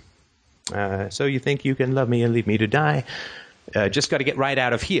you think you can love me and leave me to die. just got to get right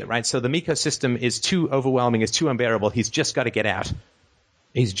out of here, right? So the Miko system is too overwhelming, is too unbearable. He's just got to get out.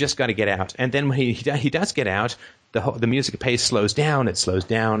 He's just got to get out. And then when he does get out, the music pace slows down, it slows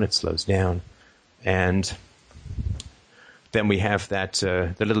down, it slows down. And then we have that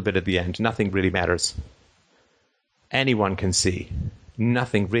the little bit at the end. Nothing really matters. Anyone can see.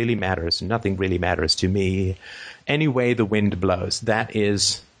 Nothing really matters. Nothing really matters to me. Any way the wind blows. That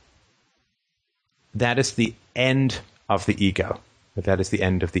is the end of the ego. That is the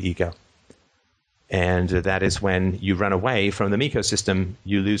end of the ego. And that is when you run away from the Miko system,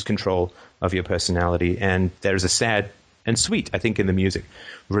 you lose control of your personality. And there's a sad and sweet, I think, in the music,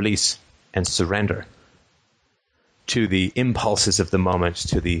 release and surrender to the impulses of the moment,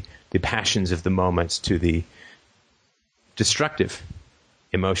 to the passions of the moment, to the destructive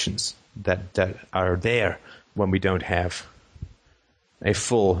emotions that are there when we don't have a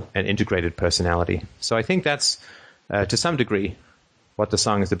full and integrated personality. So I think that's, to some degree, what the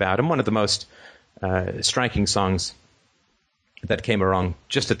song is about. And one of the most striking songs that came along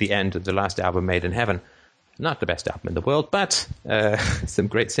just at the end of the last album, Made in Heaven. Not the best album in the world, but some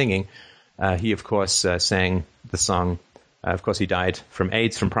great singing. He, of course, sang the song. Of course, he died from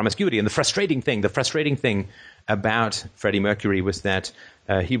AIDS, from promiscuity. And the frustrating thing about Freddie Mercury was that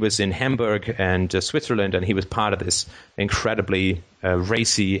he was in Hamburg and Switzerland, and he was part of this incredibly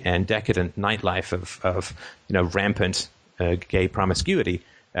racy and decadent nightlife of rampant gay promiscuity.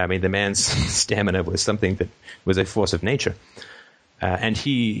 I mean, the man's stamina was something that was a force of nature. And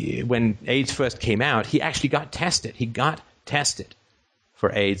when AIDS first came out, he actually got tested. He got tested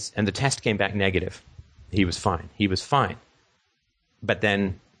for AIDS, and the test came back negative. He was fine. But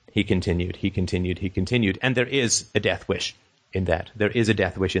then he continued. And there is a death wish in that.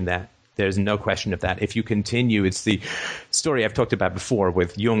 There's no question of that. If you continue, it's the story I've talked about before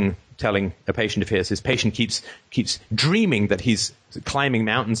with Jung telling a patient of his patient keeps dreaming that he's climbing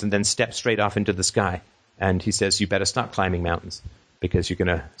mountains and then steps straight off into the sky. And he says, you better stop climbing mountains because you're going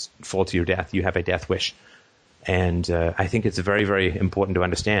to fall to your death. You have a death wish. And I think it's very, very important to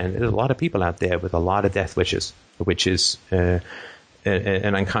understand. There's a lot of people out there with a lot of death wishes, which is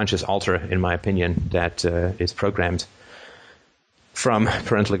an unconscious altar, in my opinion, that is programmed from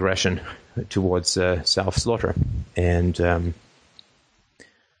parental aggression towards self-slaughter. And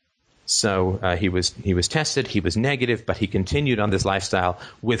so he was tested, he was negative, but he continued on this lifestyle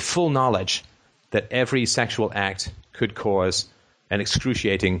with full knowledge that every sexual act could cause an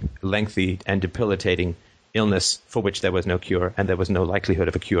excruciating, lengthy, and debilitating illness for which there was no cure, and there was no likelihood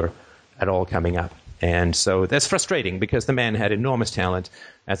of a cure at all coming up. And so that's frustrating because the man had enormous talent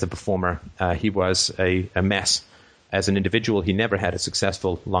as a performer. He was a mess. As an individual, he never had a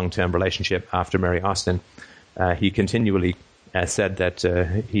successful long-term relationship after Mary Austin. He continually said that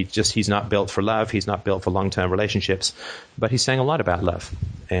he's not built for love. He's not built for long-term relationships. But he sang a lot about love.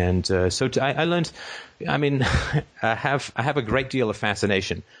 And I learned. I mean, I have a great deal of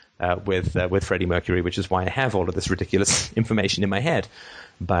fascination with Freddie Mercury, which is why I have all of this ridiculous information in my head.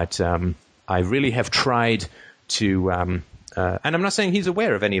 But I really have tried to. And I'm not saying he's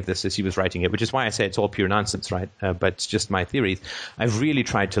aware of any of this as he was writing it, which is why I say it's all pure nonsense, right? But it's just my theories. I've really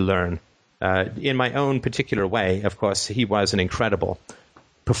tried to learn in my own particular way. Of course, he was an incredible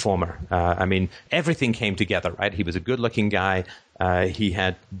performer. I mean, everything came together, right? He was a good-looking guy. He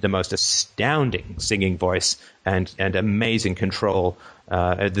had the most astounding singing voice and amazing control.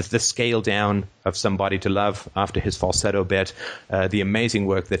 The scale down of Somebody to Love after his falsetto bit, the amazing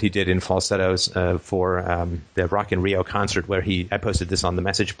work that he did in falsettos for the Rock in Rio concert, where I posted this on the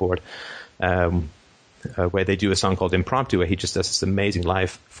message board, where they do a song called Impromptu, where he just does this amazing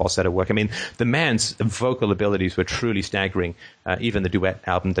live falsetto work. I mean, the man's vocal abilities were truly staggering. Even the duet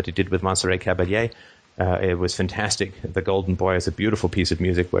album that he did with Montserrat Caballé, it was fantastic. The Golden Boy is a beautiful piece of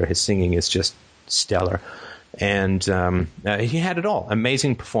music where his singing is just stellar. And he had it all.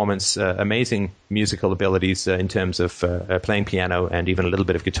 Amazing performance, amazing musical abilities in terms of playing piano and even a little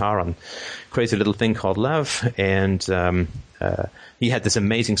bit of guitar on Crazy Little Thing Called Love. And he had this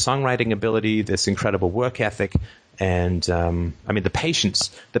amazing songwriting ability, this incredible work ethic, and I mean the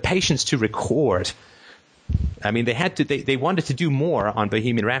patience to record. I mean, they wanted to do more on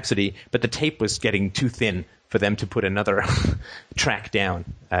Bohemian Rhapsody, but the tape was getting too thin for them to put another track down,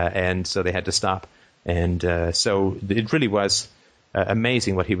 and so they had to stop. And so it really was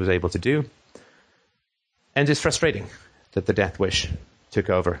amazing what he was able to do. And it's frustrating that the death wish took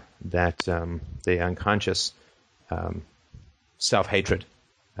over, that the unconscious self-hatred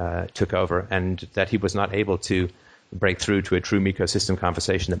took over, and that he was not able to break through to a true Miko system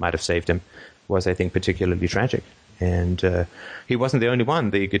conversation that might have saved him was, I think, particularly tragic. And he wasn't the only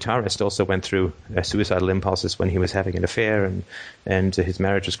one. The guitarist also went through suicidal impulses when he was having an affair, and his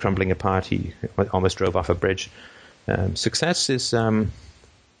marriage was crumbling apart. He almost drove off a bridge. Success is a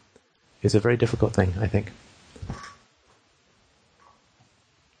very difficult thing, I think.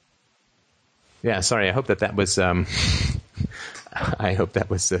 Yeah, sorry. I hope that was. I hope that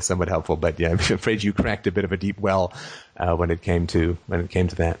was somewhat helpful. But yeah, I'm afraid you cracked a bit of a deep well when it came to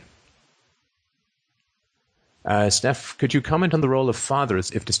that. Steph, could you comment on the role of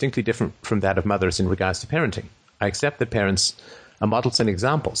fathers if distinctly different from that of mothers in regards to parenting? I accept that parents are models and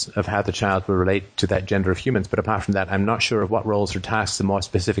examples of how the child will relate to that gender of humans, but apart from that, I'm not sure of what roles or tasks are more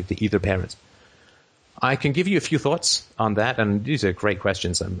specific to either parent. I can give you a few thoughts on that, and these are great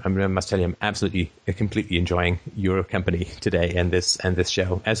questions. I must tell you, I'm absolutely, completely enjoying your company today and this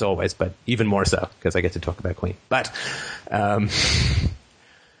show, as always, but even more so because I get to talk about Queen. But there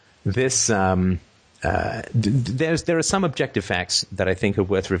are some objective facts that I think are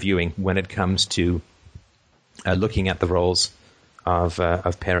worth reviewing when it comes to looking at the roles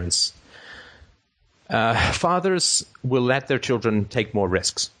of parents. Fathers will let their children take more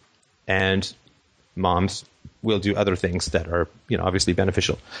risks, and moms will do other things that are, obviously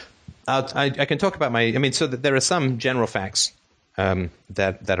beneficial. I can talk about so there are some general facts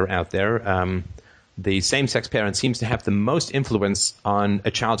that are out there. The same-sex parent seems to have the most influence on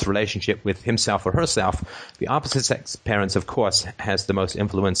a child's relationship with himself or herself. The opposite-sex parents, of course, has the most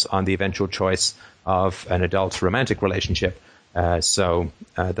influence on the eventual choice of an adult romantic relationship. So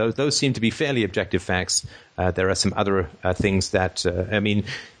those seem to be fairly objective facts. There are some other things that,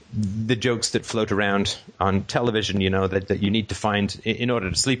 the jokes that float around on television, that you need to find in order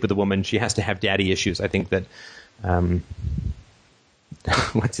to sleep with a woman, she has to have daddy issues. I think that,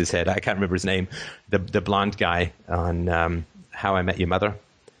 what's his head? I can't remember his name. The blonde guy on How I Met Your Mother.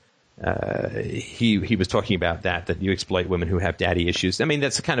 He was talking about that you exploit women who have daddy issues.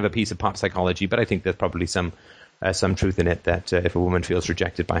 That's kind of a piece of pop psychology, but I think there's probably some truth in it that if a woman feels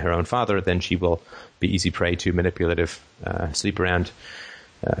rejected by her own father, then she will be easy prey to manipulative, sleep around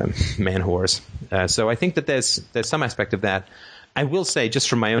man whores. So I think that there's some aspect of that. I will say, just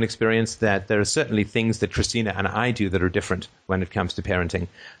from my own experience, that there are certainly things that Christina and I do that are different when it comes to parenting.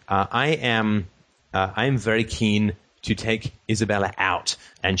 I'm very keen to take Isabella out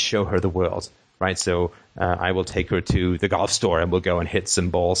and show her the world, right? So I will take her to the golf store and we'll go and hit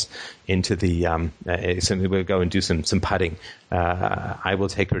some balls into the we'll go and do some putting. I will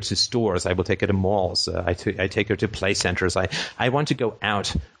take her to stores. I will take her to malls. I take her to play centers. I want to go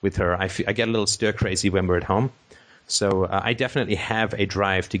out with her. I get a little stir crazy when we're at home. So I definitely have a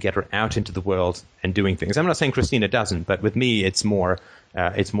drive to get her out into the world and doing things. I'm not saying Christina doesn't, but with me, it's more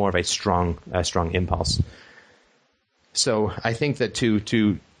of a strong impulse. So I think that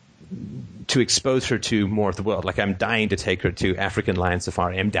to expose her to more of the world, like I'm dying to take her to African lion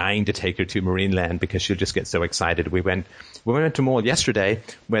safari. I'm dying to take her to Marineland because she'll just get so excited. We went to a mall yesterday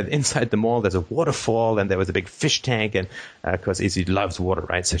where inside the mall there's a waterfall and there was a big fish tank, and of course Izzy loves water,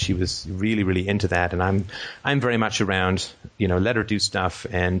 right? So she was really, really into that, and I'm very much around, let her do stuff,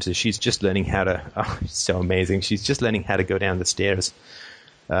 and she's just learning how to. Oh, it's so amazing! She's just learning how to go down the stairs.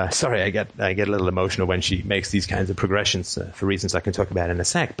 Sorry, I get a little emotional when she makes these kinds of progressions for reasons I can talk about in a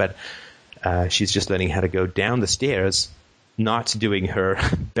sec. But she's just learning how to go down the stairs, not doing her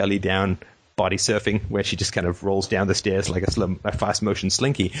belly down body surfing, where she just kind of rolls down the stairs like a fast motion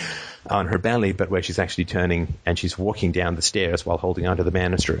slinky on her belly, but where she's actually turning and she's walking down the stairs while holding onto the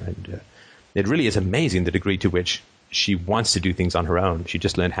banister. And it really is amazing the degree to which she wants to do things on her own. She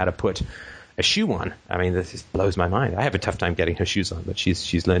just learned how to put a shoe on. This just blows my mind. I have a tough time getting her shoes on, but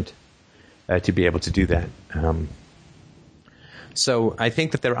she's learned to be able to do that. So I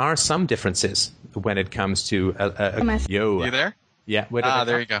think that there are some differences when it comes to yo. You there? Yeah.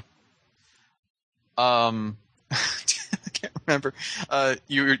 There you go. I can't remember.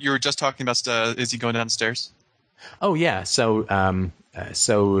 You were just talking about Izzy going downstairs? Oh yeah. So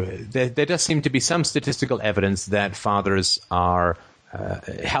there does seem to be some statistical evidence that fathers are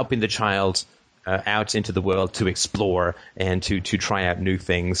helping the child out into the world to explore and to try out new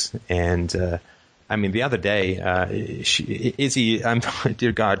things. And the other day, Izzy,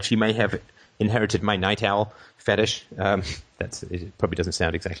 dear God, she may have inherited my night owl fetish. It probably doesn't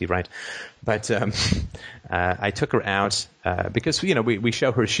sound exactly right, but I took her out because we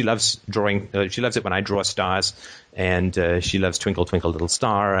show her she loves drawing. She loves it when I draw stars, and she loves Twinkle Twinkle Little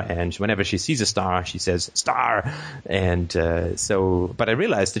Star. And whenever she sees a star, she says star. And but I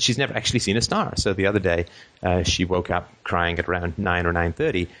realized that she's never actually seen a star. So the other day, she woke up crying at around 9 or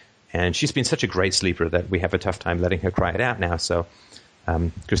 9:30, and she's been such a great sleeper that we have a tough time letting her cry it out now. So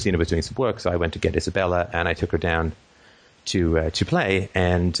Christina was doing some work, so I went to get Isabella, and I took her down to play,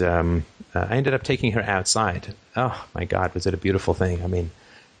 and I ended up taking her outside. Oh my God, was it a beautiful thing? I mean,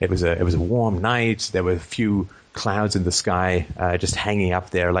 it was a warm night. There were a few clouds in the sky, just hanging up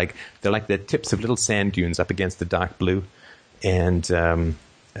there, they're like the tips of little sand dunes up against the dark blue, and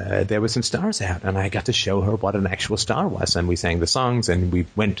there were some stars out, and I got to show her what an actual star was, and we sang the songs, and we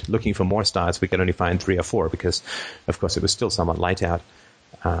went looking for more stars. We could only find 3 or 4 because, of course, it was still somewhat light out.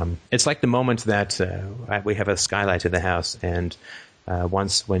 It's like the moment that we have a skylight in the house, and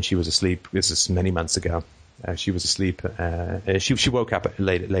once when she was asleep, this is many months ago, she was asleep. She woke up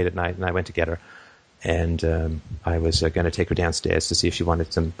late at night, and I went to get her, and I was going to take her downstairs to see if she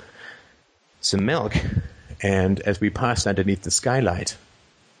wanted some milk. And as we passed underneath the skylight,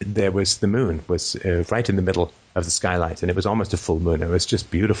 there was the moon was right in the middle of the skylight, and it was almost a full moon. It was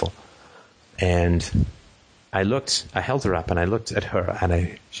just beautiful. And I held her up, and I looked at her,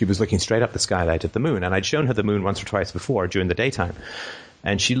 and she was looking straight up the skylight at the moon. And I'd shown her the moon once or twice before during the daytime.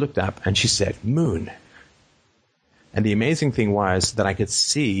 And she looked up, and she said, "Moon." And the amazing thing was that I could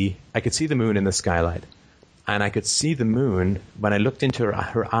see the moon in the skylight. And I could see the moon when I looked into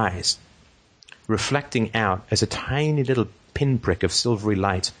her eyes, reflecting out as a tiny little pinprick of silvery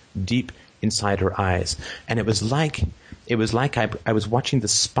light deep inside her eyes. And it was like I was watching the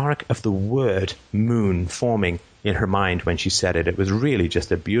spark of the word moon forming in her mind when she said it. It was really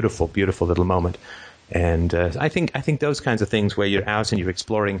just a beautiful, beautiful little moment. And I think those kinds of things where you're out and you're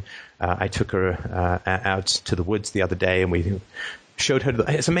exploring. I took her out to the woods the other day, and we showed her.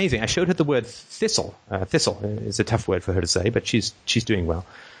 It's amazing. I showed her the word thistle. Thistle is a tough word for her to say, but she's doing well.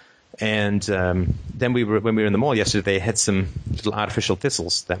 And then when we were in the mall yesterday, they had some little artificial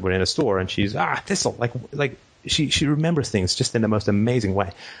thistles that were in a store, and she's thistle, like she remembers things just in the most amazing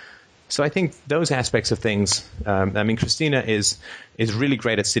way. So I think those aspects of things. Christina is really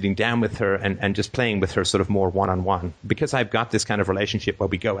great at sitting down with her and just playing with her sort of more one-on-one. Because I've got this kind of relationship where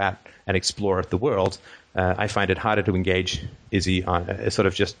we go out and explore the world. I find it harder to engage Izzy on sort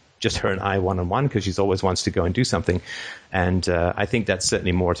of just her and I one-on-one, because she always wants to go and do something. And I think that's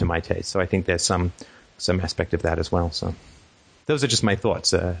certainly more to my taste. So I think there's some aspect of that as well. So those are just my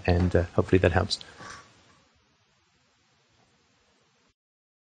thoughts, and hopefully that helps.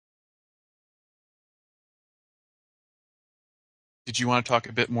 Did you want to talk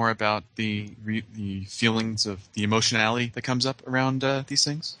a bit more about the feelings of the emotionality that comes up around these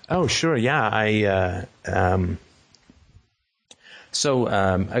things? Oh, sure. Yeah. A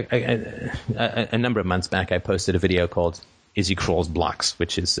number of months back, I posted a video called Izzy Crawls Blocks,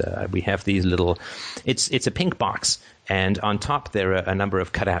 which is we have these little. It's a pink box, and on top there are a number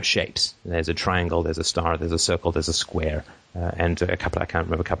of cutout shapes. There's a triangle, there's a star, there's a circle, there's a square, and a couple. I can't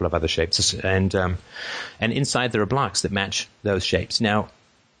remember a couple of other shapes. And inside there are blocks that match those shapes. Now,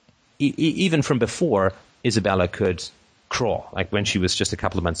 even from before, Isabella could crawl. Like when she was just a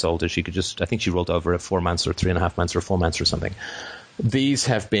couple of months older, she could just. I think she rolled over at 4 months or 3.5 months or 4 months or something. These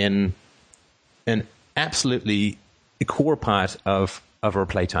have been an absolutely core part of her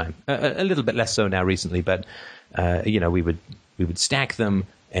playtime. A little bit less so now recently, but we would stack them,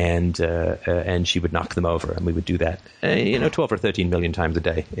 and she would knock them over, and we would do that 12 or 13 million times a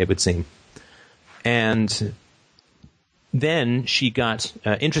day, it would seem. And then she got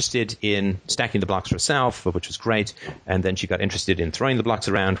interested in stacking the blocks herself, which was great. And then she got interested in throwing the blocks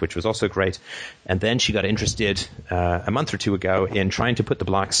around, which was also great. And then she got interested a month or two ago in trying to put the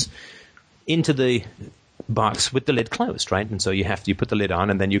blocks into the box with the lid closed, right? And so you put the lid on,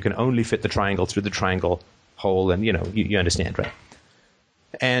 and then you can only fit the triangle through the triangle hole, and you understand, right?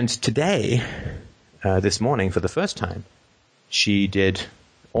 And today, this morning, for the first time, she did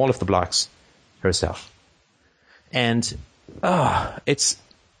all of the blocks herself. And it's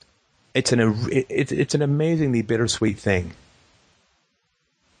an amazingly bittersweet thing,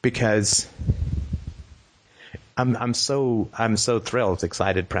 because I'm so thrilled,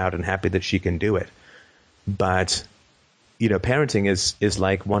 excited, proud, and happy that she can do it. But parenting is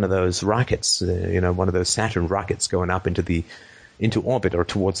like one of those rockets, one of those Saturn rockets going up into orbit or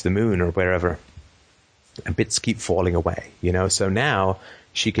towards the moon or wherever. And bits keep falling away, So now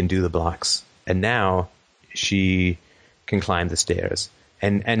she can do the blocks, and now she can climb the stairs,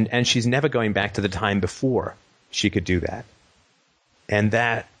 and she's never going back to the time before she could do that. And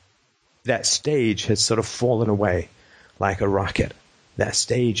that stage has sort of fallen away like a rocket. That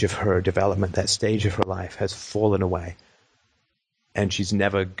stage of her development, that stage of her life has fallen away. And she's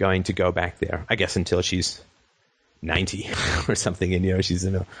never going to go back there, I guess, until she's 90 or something, and she's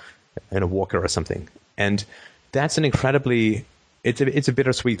in a walker or something. And that's an incredibly, it's a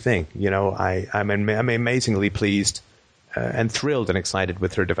bittersweet thing. I'm amazingly pleased and thrilled and excited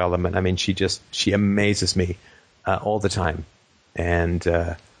with her development. I mean, she amazes me all the time. And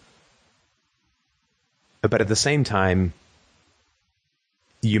but at the same time,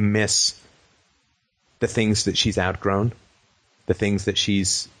 you miss the things that she's outgrown, the things that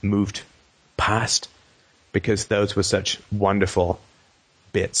she's moved past, because those were such wonderful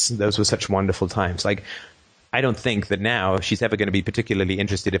bits. Those were such wonderful times. Like, I don't think that now she's ever going to be particularly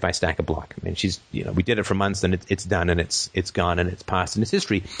interested if I stack a block. I mean, we did it for months, and it's done, and it's gone, and it's past, and it's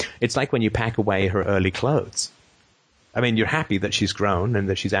history. It's like when you pack away her early clothes. I mean, you're happy that she's grown and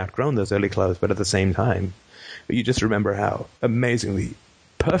that she's outgrown those early clothes, but at the same time, you just remember how amazingly,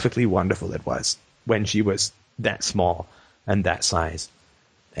 perfectly wonderful it was when she was that small and that size.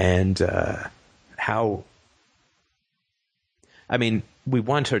 And how... I mean, we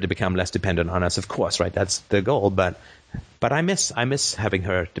want her to become less dependent on us, of course, right? That's the goal. But I miss having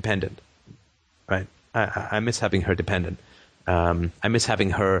her dependent, right? I miss having her dependent. I miss having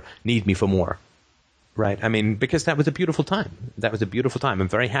her need me for more, right? I mean, because that was a beautiful time. That was a beautiful time. I'm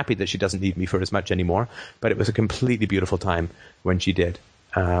very happy that she doesn't need me for as much anymore, but it was a completely beautiful time when she did.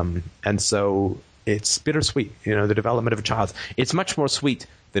 And so it's bittersweet, the development of a child. It's much more sweet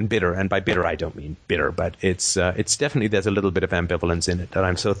than bitter, and by bitter I don't mean bitter, but it's definitely, there's a little bit of ambivalence in it, that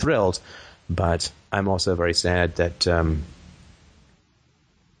I'm so thrilled, but I'm also very sad that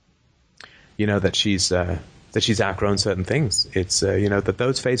that she's outgrown certain things. It's that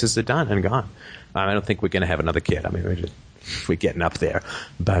those phases are done and gone. I don't think we're going to have another kid. I mean, we're getting up there,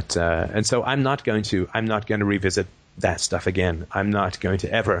 but and so I'm not going to revisit that stuff again. I'm not going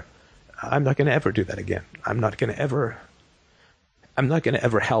to ever do that again. I'm not going to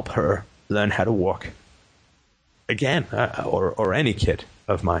ever help her learn how to walk again, or any kid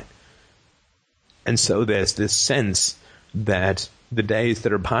of mine. And so there's this sense that the days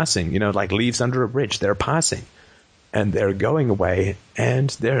that are passing, like leaves under a bridge, they're passing, and they're going away, and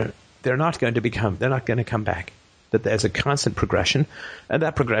they're not going to come back. That there's a constant progression, and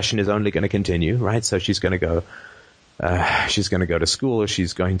that progression is only going to continue, right? So she's going to go to school,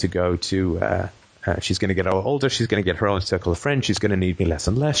 she's going to go to. She's going to get older. She's going to get her own circle of friends. She's going to need me less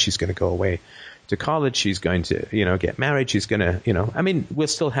and less. She's going to go away to college. She's going to, get married. She's going to, I mean, we'll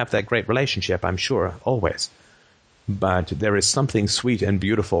still have that great relationship, I'm sure, always. But there is something sweet and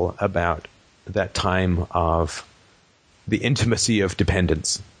beautiful about that time of the intimacy of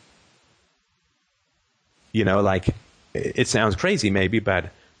dependence. Like, it sounds crazy maybe, but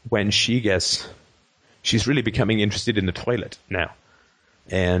when she's really becoming interested in the toilet now.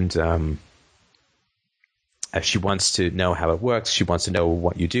 And, she wants to know how it works. She wants to know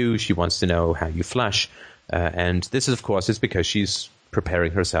what you do. She wants to know how you flush. And this, of course, is because she's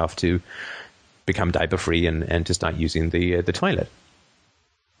preparing herself to become diaper-free and to start using the toilet.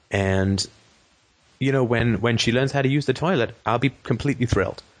 And, when she learns how to use the toilet, I'll be completely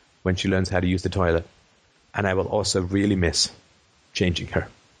thrilled when she learns how to use the toilet. And I will also really miss changing her.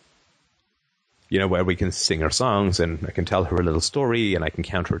 Where we can sing her songs, and I can tell her a little story, and I can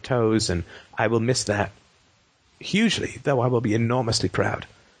count her toes, and I will miss that hugely, though I will be enormously proud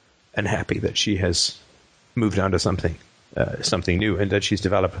and happy that she has moved on to something new, and that she's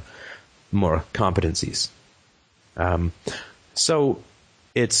developed more competencies. So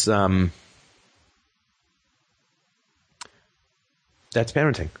it's that's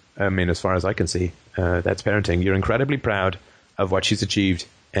parenting. I mean, as far as I can see, that's parenting. You're incredibly proud of what she's achieved,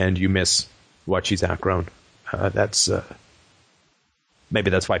 and you miss what she's outgrown.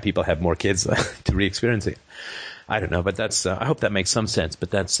 Maybe that's why people have more kids to re-experience it. I don't know, but that's. I hope that makes some sense.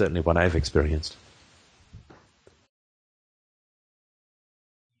 But that's certainly what I've experienced.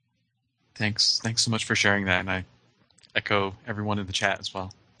 Thanks so much for sharing that, and I echo everyone in the chat as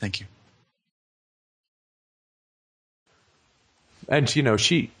well. Thank you. And she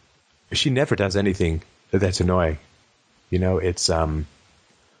never does anything that's annoying. It's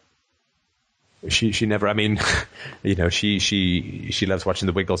She never. I mean, she loves watching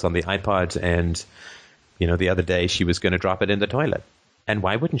the Wiggles on the iPod, and the other day she was going to drop it in the toilet. And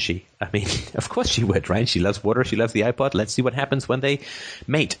why wouldn't she? I mean, of course she would, right? She loves water. She loves the iPod. Let's see what happens when they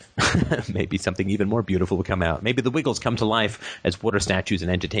mate. Maybe something even more beautiful will come out. Maybe the Wiggles come to life as water statues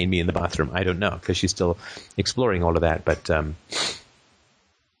and entertain me in the bathroom. I don't know, because she's still exploring all of that. But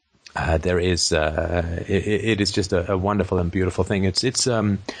there is. It is just a wonderful and beautiful thing. It's it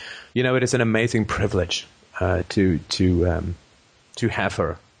is an amazing privilege to have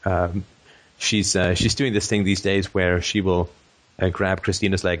her. She's doing this thing these days where she will grab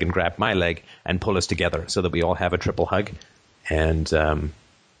Christina's leg and grab my leg and pull us together so that we all have a triple hug. And I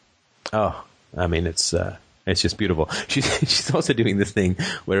mean, it's It's just beautiful. She's also doing this thing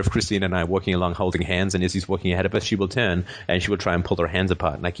where if Christine and I are walking along holding hands and Izzy's walking ahead of us, she will turn and she will try and pull her hands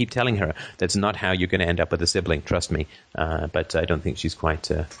apart. And I keep telling her that's not how you're going to end up with a sibling. Trust me. But I don't think she's quite.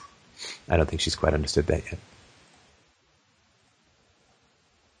 I don't think she's quite understood that yet.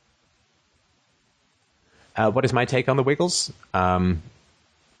 What is my take on the Wiggles?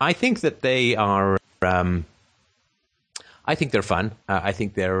 I think that they are. I think they're fun. I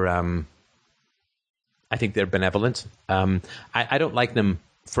think they're benevolent. I don't like them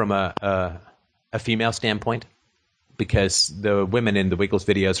from a female standpoint because the women in the Wiggles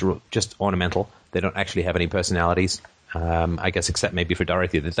videos are just ornamental. They don't actually have any personalities. I guess except maybe for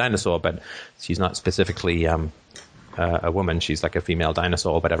Dorothy the dinosaur, but she's not specifically a woman. She's like a female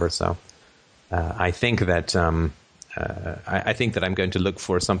dinosaur or whatever. So I think that I think that I'm going to look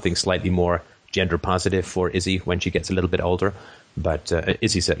for something slightly more gender positive for Izzy when she gets a little bit older. But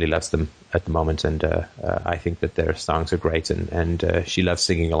Izzy certainly loves them at the moment, and I think that their songs are great, and she loves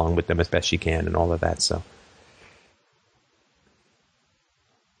singing along with them as best she can and all of that. So,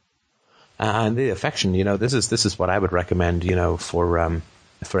 and the affection, this is what I would recommend,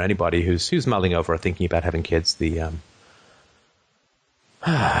 for anybody who's mulling over or thinking about having kids. The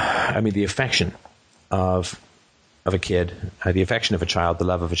the affection of a kid, the affection of a child, the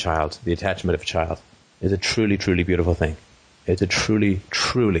love of a child, the attachment of a child is a truly, truly beautiful thing. It's a truly,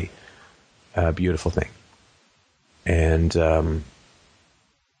 truly beautiful thing. And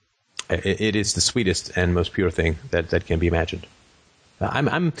it is the sweetest and most pure thing that can be imagined.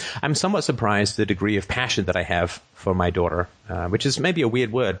 I'm somewhat surprised the degree of passion that I have for my daughter, which is maybe a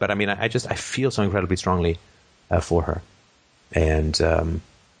weird word, but I feel so incredibly strongly for her. And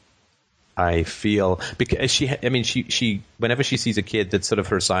I feel because she whenever she sees a kid that's sort of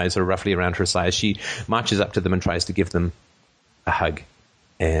her size or roughly around her size, she marches up to them and tries to give them a hug.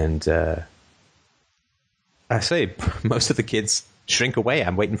 And I say most of the kids shrink away.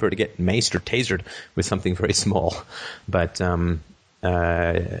 I'm waiting for her to get maced or tasered with something very small. But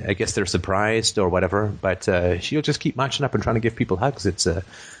I guess they're surprised or whatever. But she'll just keep marching up and trying to give people hugs. It's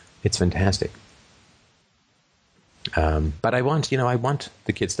fantastic. But I want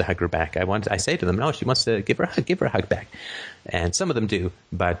the kids to hug her back. I say to them, no, she wants to give her a hug back. And some of them do,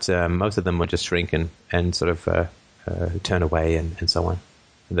 but most of them will just shrink and sort of turn away and so on.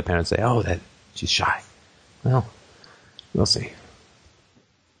 And the parents say, oh, that she's shy. Well, we'll see.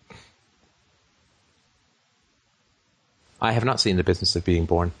 I have not seen The Business of Being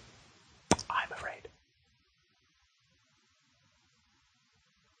Born. I'm afraid.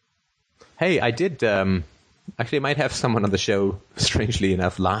 Hey, I did... Actually, I might have someone on the show, strangely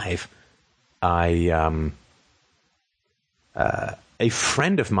enough, live. A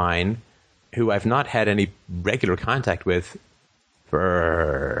friend of mine who I've not had any regular contact with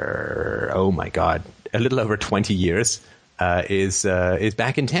for, oh my God, a little over 20 years, is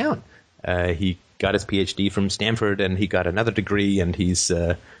back in town. He got his PhD from Stanford, and he got another degree, and he's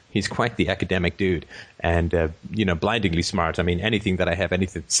quite the academic dude, and blindingly smart. I mean, anything that I have any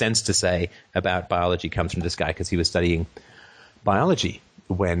sense to say about biology comes from this guy, because he was studying biology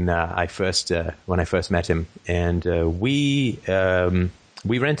when I first met him, and we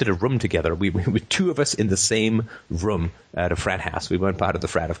rented a room together. We were two of us in the same room at a frat house. We weren't part of the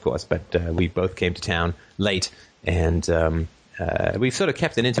frat, of course, but we both came to town late, and we've sort of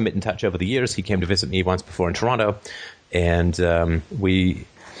kept an intermittent touch over the years. He came to visit me once before in Toronto, and we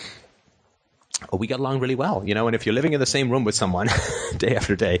got along really well, and if you're living in the same room with someone day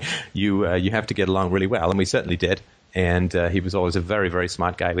after day, you have to get along really well, and we certainly did. And he was always a very, very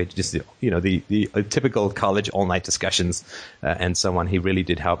smart guy. We just, the typical college all-night discussions and so on. He really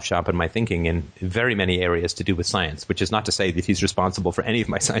did help sharpen my thinking in very many areas to do with science, which is not to say that he's responsible for any of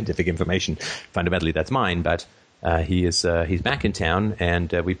my scientific information. Fundamentally, that's mine, but he's back in town,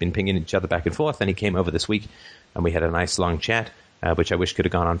 and we've been pinging each other back and forth, and he came over this week, and we had a nice long chat, which I wish could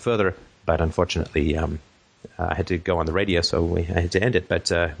have gone on further, but unfortunately I had to go on the radio, so I had to end it. But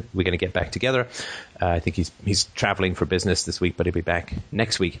we're going to get back together. I think he's traveling for business this week, but he'll be back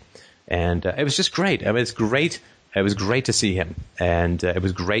next week. And it was just great. I mean, it's great. It was great to see him, and it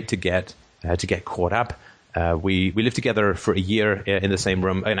was great to get caught up. We lived together for a year in the same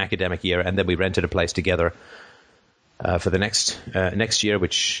room, an academic year, and then we rented a place together for the next year,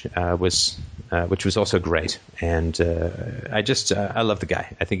 which was also great. And I love the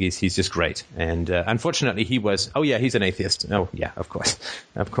guy. I think he's just great. And unfortunately, he's an atheist. Oh yeah, of course.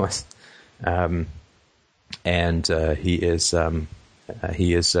 And he is.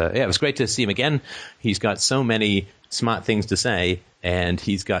 It was great to see him again. He's got so many smart things to say, and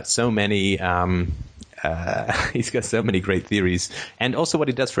he's got so many He's got so many great theories, and also what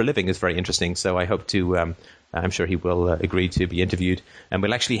he does for a living is very interesting. So I hope to. I'm sure he will agree to be interviewed, and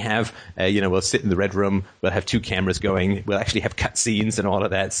we'll actually have, we'll sit in the red room. We'll have 2 cameras going. We'll actually have cut scenes and all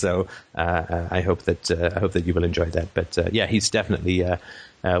of that. So I hope that you will enjoy that. But yeah, he's definitely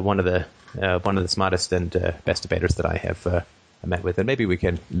one of the smartest and best debaters that I have met with, and maybe we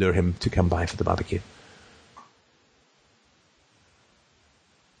can lure him to come by for the barbecue.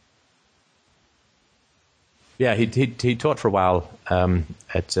 Yeah, he taught for a while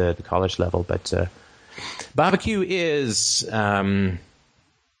at the college level, but barbecue is Labor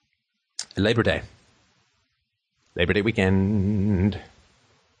Day weekend.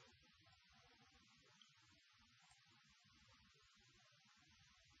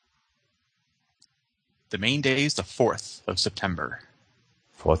 The main day is the 4th of September.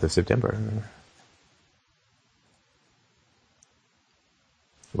 4th of September.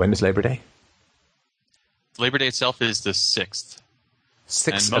 When is Labor Day? Labor Day itself is the 6th.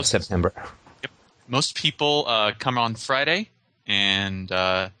 6th of September. Yep. Most people come on Friday, and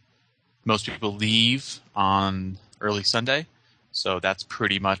most people leave on early Sunday. So that's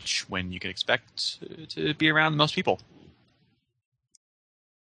pretty much when you can expect to be around most people.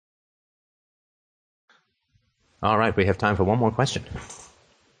 All right, we have time for one more question.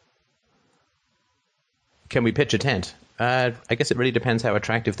 Can we pitch a tent? I guess it really depends how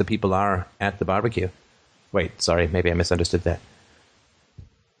attractive the people are at the barbecue. Wait, sorry, maybe I misunderstood that.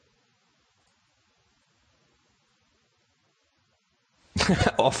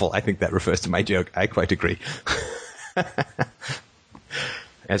 Awful. I think that refers to my joke. I quite agree.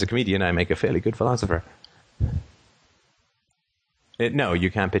 As a comedian, I make a fairly good philosopher. No,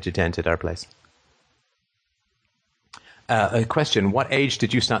 you can't pitch a tent at our place. A question. What age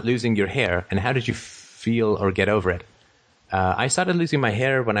did you start losing your hair, and how did you feel or get over it? I started losing my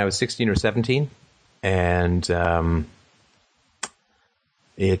hair when I was 16 or 17. And I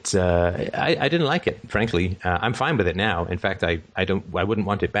didn't like it, frankly. I'm fine with it now. In fact, I wouldn't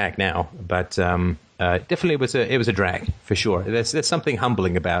want it back now. But definitely it was a drag for sure. There's something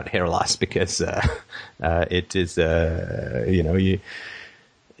humbling about hair loss because it is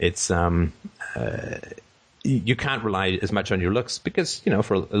you can't rely as much on your looks because,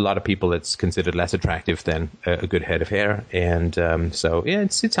 for a lot of people, it's considered less attractive than a good head of hair. And so, yeah,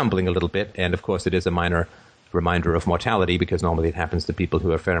 it's humbling a little bit. And, of course, it is a minor reminder of mortality because normally it happens to people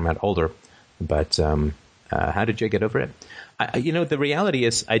who are a fair amount older. But how did you get over it? The reality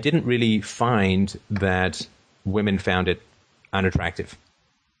is I didn't really find that women found it unattractive.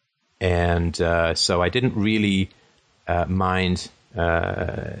 And so I didn't really mind.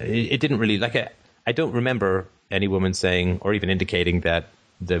 It didn't really I don't remember any woman saying or even indicating that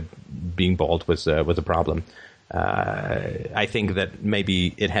the being bald was a problem. I think that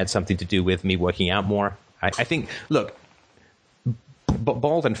maybe it had something to do with me working out more. I think, look,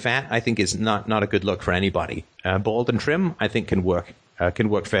 bald and fat, I think is not a good look for anybody. Bald and trim, I think can work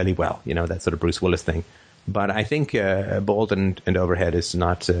fairly well. That sort of Bruce Willis thing. But I think bald and overhead is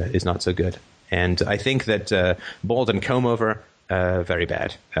not so good. And I think that bald and comb over. Very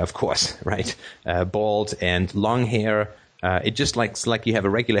bad, of course, right? Bald and long hair. It just looks like you have a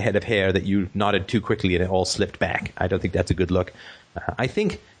regular head of hair that you knotted too quickly and it all slipped back. I don't think that's a good look. I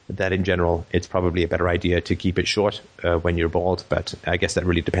think that in general, it's probably a better idea to keep it short when you're bald, but I guess that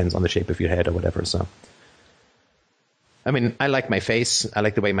really depends on the shape of your head or whatever. So, I mean, I like my face. I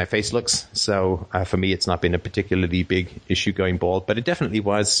like the way my face looks. So for me, it's not been a particularly big issue going bald, but it definitely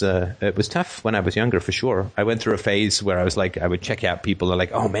was. It was tough when I was younger, for sure. I went through a phase where I was like, I would check out people and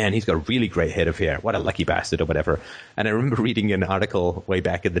like, oh man, he's got a really great head of hair. What a lucky bastard or whatever. And I remember reading an article way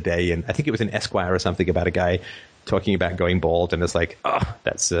back in the day, and I think it was in Esquire or something about a guy talking about going bald, and it's like, oh,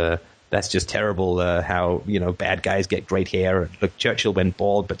 that's just terrible. How bad guys get great hair. Look, Churchill went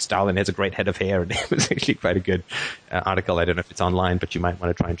bald, but Stalin has a great head of hair. And it was actually quite a good article. I don't know if it's online, but you might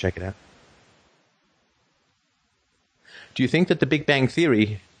want to try and check it out. Do you think that the Big Bang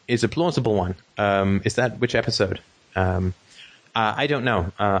Theory is a plausible one? Is that which episode? I don't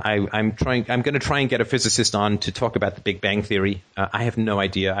know. I'm going to try and get a physicist on to talk about the Big Bang Theory. I have no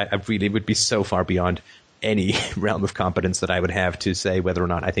idea. I really would be so far beyond any realm of competence that I would have to say whether or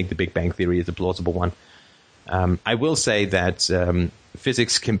not I think the Big Bang Theory is a plausible one. I will say that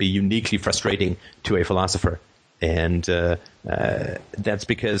physics can be uniquely frustrating to a philosopher. And that's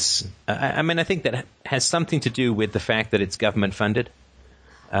because, I think that has something to do with the fact that it's government funded.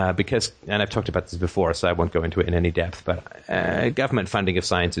 Because, and I've talked about this before, so I won't go into it in any depth, but government funding of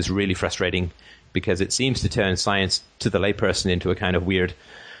science is really frustrating because it seems to turn science to the layperson into a kind of weird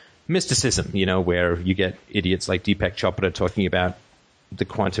mysticism, where you get idiots like Deepak Chopra talking about the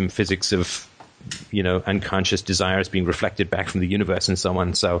quantum physics of unconscious desires being reflected back from the universe and so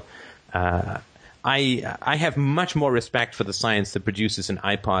on. So I have much more respect for the science that produces an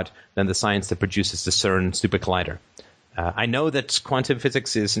iPod than the science that produces the CERN super collider. I know that quantum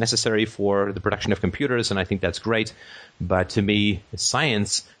physics is necessary for the production of computers, and I think that's great. But to me,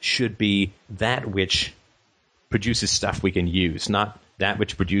 science should be that which produces stuff we can use, not that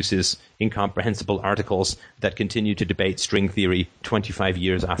which produces incomprehensible articles that continue to debate string theory 25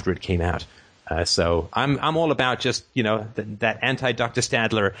 years after it came out. So I'm all about just, that anti-Dr.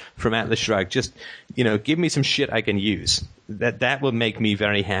 Stadler from Atlas Shrugged. Just, give me some shit I can use. That will make me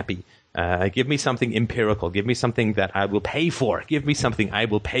very happy. Give me something empirical. Give me something that I will pay for. Give me something I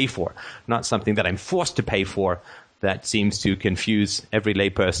will pay for, not something that I'm forced to pay for. That seems to confuse every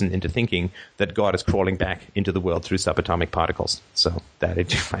layperson into thinking that God is crawling back into the world through subatomic particles. So that I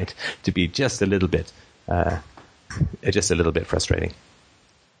do find to be just a little bit frustrating.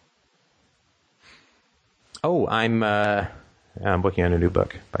 Oh, I'm working on a new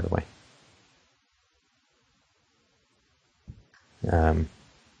book, by the way.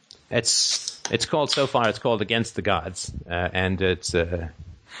 It's called Against the Gods, and it's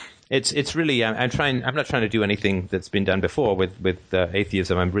really I'm not trying to do anything that's been done before with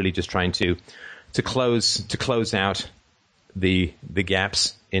atheism. I'm really just trying to close out the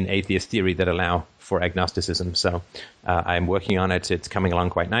gaps in atheist theory that allow for agnosticism. So I'm working on it. It's coming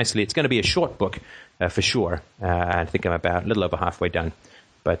along quite nicely. It's going to be a short book for sure. I think I'm about a little over halfway done,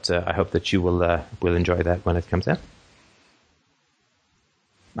 but I hope that you will enjoy that when it comes out.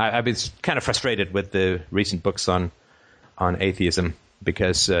 I was kind of frustrated with the recent books on atheism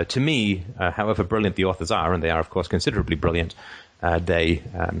because, to me, however brilliant the authors are, and they are, of course, considerably brilliant, they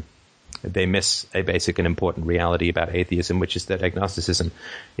miss a basic and important reality about atheism, which is that agnosticism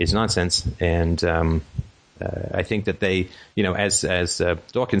is nonsense. And I think that they, as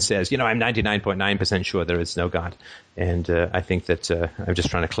Dawkins says, I'm 99.9% sure there is no God. And I think that I'm just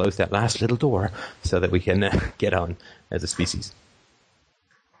trying to close that last little door so that we can get on as a species.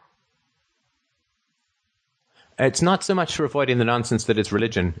 It's not so much for avoiding the nonsense that is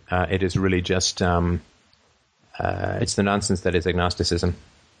religion. It is really just it's the nonsense that is agnosticism.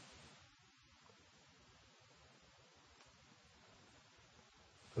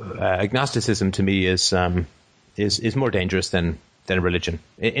 Agnosticism to me is more dangerous than religion.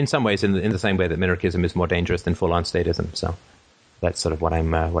 In some ways, in the same way that minarchism is more dangerous than full-on statism. So that's sort of what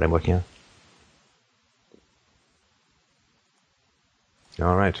I'm working on.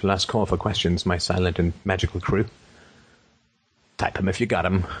 All right, last call for questions, my silent and magical crew. Type them if you got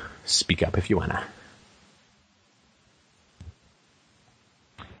them. Speak up if you wanna.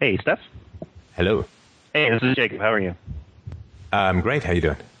 Hey, Steph. Hello. Hey, this is Jacob. How are you? Great. How you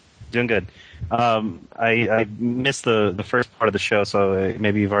doing? Doing good. I missed the first part of the show, so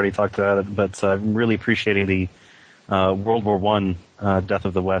maybe you've already talked about it, but I'm really appreciating the World War I Death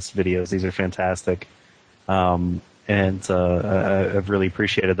of the West videos. These are fantastic. And I've really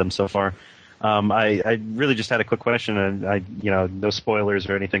appreciated them so far. I really just had a quick question, and no spoilers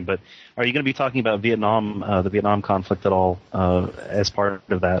or anything, but are you going to be talking about Vietnam, the Vietnam conflict at all, as part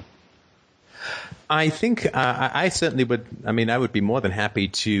of that? I think I certainly would. I mean, I would be more than happy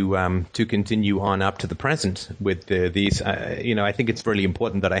to continue on up to the present with these. I think it's really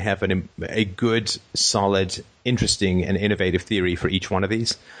important that I have a good, solid, interesting, and innovative theory for each one of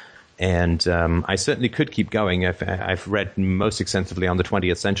these. And I certainly could keep going. I've read most extensively on the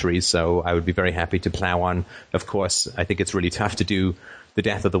 20th century, so I would be very happy to plow on. Of course, I think it's really tough to do the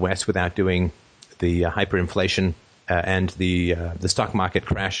death of the West without doing the hyperinflation and the stock market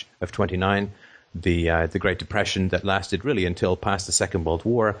crash of 29, the Great Depression that lasted really until past the Second World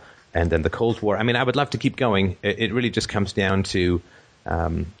War, and then the Cold War. I mean, I would love to keep going. It really just comes down to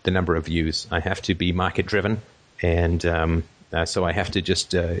the number of views. I have to be market driven, and so I have to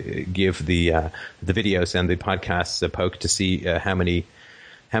just give the videos and the podcasts a poke to see how many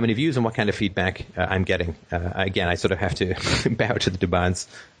views and what kind of feedback I'm getting. Again, I sort of have to bow to the demands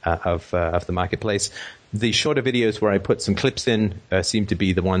of the marketplace. The shorter videos where I put some clips in seem to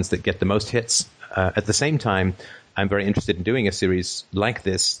be the ones that get the most hits. At the same time, I'm very interested in doing a series like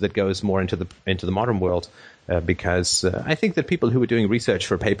this that goes more into the modern world. Because I think that people who are doing research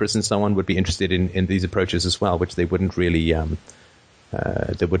for papers and so on would be interested in these approaches as well, which they wouldn't really, I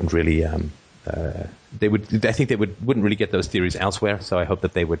think they wouldn't really get those theories elsewhere. So I hope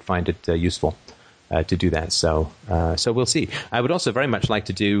that they would find it useful to do that. So we'll see. I would also very much like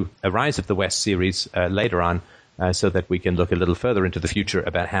to do a Rise of the West series later on, so that we can look a little further into the future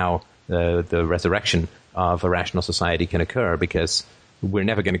about how the resurrection of a rational society can occur, because we're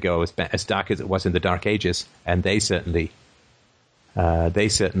never going to go as dark as it was in the Dark Ages, and they certainly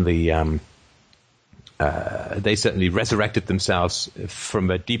they certainly resurrected themselves from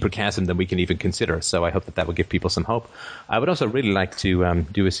a deeper chasm than we can even consider. So I hope that will give people some hope. I would also really like to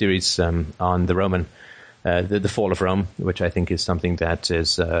do a series on the Roman, the fall of Rome, which I think is something that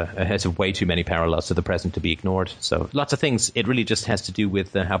has way too many parallels to the present to be ignored. So lots of things. It really just has to do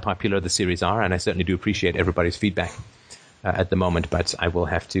with how popular the series are, and I certainly do appreciate everybody's feedback at the moment. But I will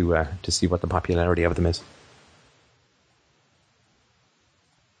have to see what the popularity of them is.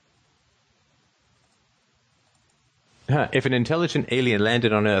 If an intelligent alien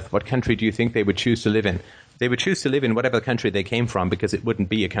landed on Earth, what country do you think they would choose to live in? They would choose to live in whatever country they came from, because it wouldn't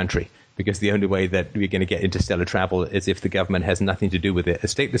be a country. Because the only way that we're going to get interstellar travel is if the government has nothing to do with it. A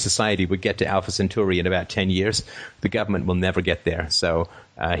stateless society would get to Alpha Centauri in about 10 years. The government will never get there. So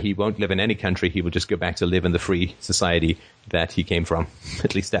he won't live in any country. He will just go back to live in the free society that he came from.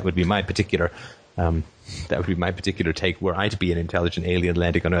 At least that would be my particular take, were I to be an intelligent alien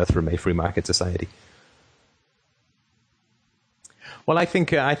landing on Earth from a free market society. Well, I think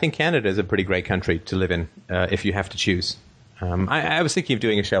Canada is a pretty great country to live in if you have to choose. I was thinking of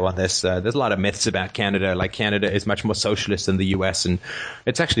doing a show on this. There's a lot of myths about Canada, like Canada is much more socialist than the U.S., and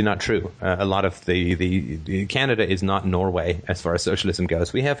it's actually not true. A lot of the Canada is not Norway as far as socialism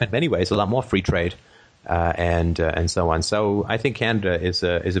goes. We have, in many ways, a lot more free trade and so on. So I think Canada is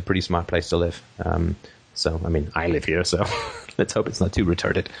a pretty smart place to live. So I mean, I live here, so let's hope it's not too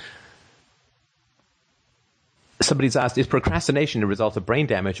retarded. Somebody's asked, is procrastination a result of brain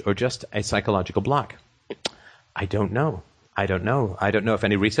damage or just a psychological block? I don't know. I don't know if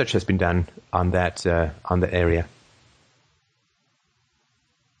any research has been done on that area.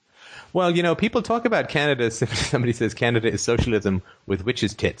 Well, people talk about Canada. Somebody says Canada is socialism with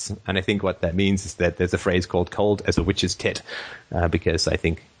witches' tits. And I think what that means is that there's a phrase called cold as a witch's tit, because I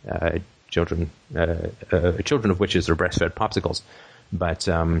think children of witches are breastfed popsicles. But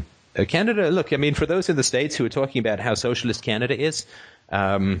Canada, look, I mean, for those in the States who are talking about how socialist Canada is,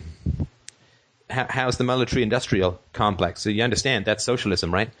 how's the military-industrial complex? So you understand that's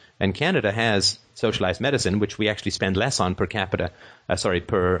socialism, right? And Canada has socialized medicine, which we actually spend less on per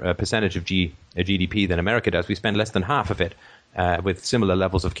percentage of GDP than America does. We spend less than half of it with similar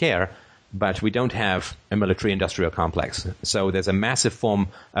levels of care, but we don't have a military-industrial complex. So there's a massive form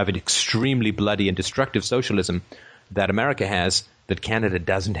of an extremely bloody and destructive socialism that America has that Canada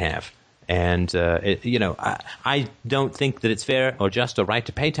doesn't have. And, I don't think that it's fair or just or right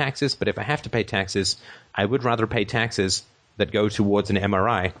to pay taxes, but if I have to pay taxes, I would rather pay taxes that go towards an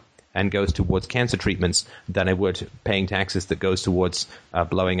MRI and goes towards cancer treatments than I would paying taxes that goes towards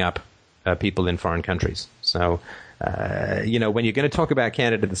blowing up people in foreign countries. So, when you're going to talk about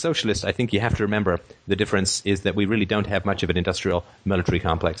Canada the socialist, I think you have to remember the difference is that we really don't have much of an industrial military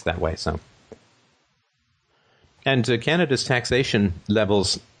complex that way. So. And Canada's taxation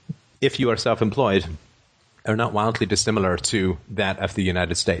levels, if you are self-employed, are not wildly dissimilar to that of the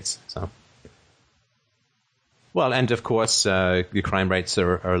United States. So, well, and of course, the crime rates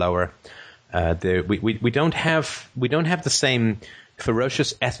are lower. We don't have the same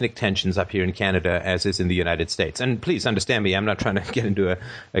ferocious ethnic tensions up here in Canada as is in the United States. And please understand me, I'm not trying to get into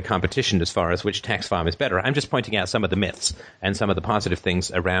a competition as far as which tax farm is better. I'm just pointing out some of the myths and some of the positive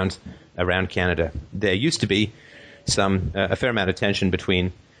things around Canada. There used to be a fair amount of tension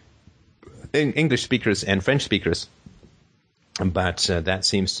between English speakers and French speakers, but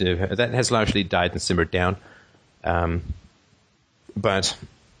that has largely died and simmered down. But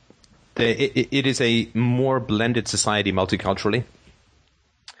it is a more blended society multiculturally.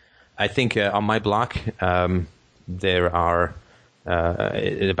 I think on my block there are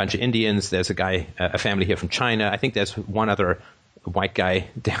a bunch of Indians. There's a family here from China. I think there's one other white guy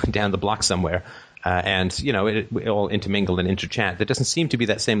down the block somewhere. And, we all intermingle and interchat. There doesn't seem to be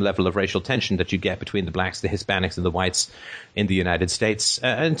that same level of racial tension that you get between the blacks, the Hispanics, and the whites in the United States.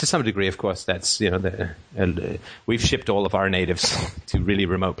 And to some degree, of course, that's, we've shipped all of our natives to really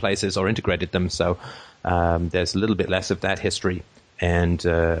remote places or integrated them. So there's a little bit less of that history. And,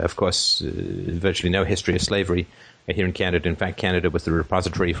 of course, virtually no history of slavery here in Canada. In fact, Canada was the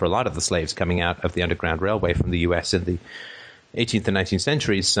repository for a lot of the slaves coming out of the Underground Railway from the U.S. in the 18th and 19th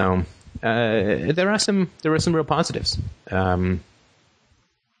centuries. So there are some real positives.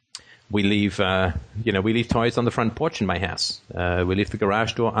 We leave toys on the front porch in my house. We leave the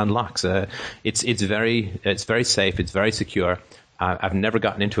garage door unlocked. It's very safe. It's very secure. I've never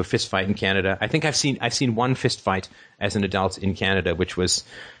gotten into a fist fight in Canada. I think I've seen one fist fight as an adult in Canada, which was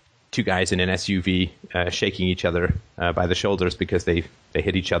two guys in an SUV shaking each other by the shoulders because they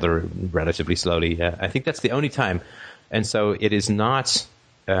hit each other relatively slowly. I think that's the only time. And so it is not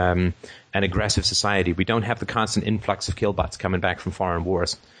an aggressive society. We don't have the constant influx of killbots coming back from foreign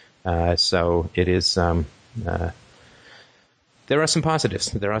wars. So it is. There are some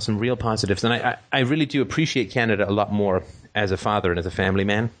positives. There are some real positives, and I really do appreciate Canada a lot more as a father and as a family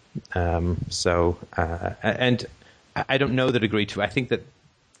man. And I don't know the degree to. I think that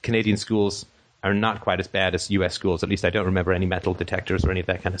Canadian schools are not quite as bad as U.S. schools. At least I don't remember any metal detectors or any of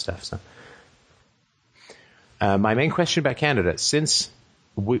that kind of stuff. So, my main question about Canada, since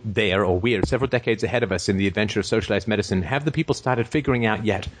we're several decades ahead of us in the adventure of socialized medicine, have the people started figuring out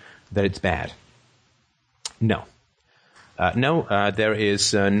yet that it's bad? No. There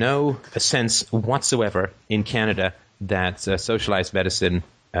is no sense whatsoever in Canada that socialized medicine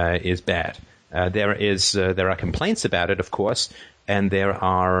is bad. There are complaints about it, of course, and there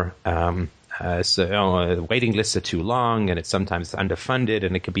are waiting lists are too long, and it's sometimes underfunded,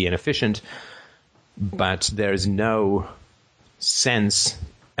 and it can be inefficient. But there's no sense.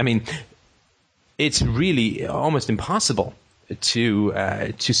 I mean, it's really almost impossible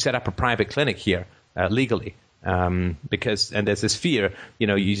to set up a private clinic here legally. Because there's this fear,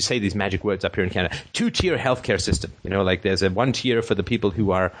 you say these magic words up here in Canada, 2-tier healthcare system, like there's a 1 tier for the people who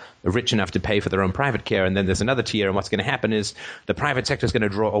are rich enough to pay for their own private care. And then there's another tier. And what's going to happen is the private sector is going to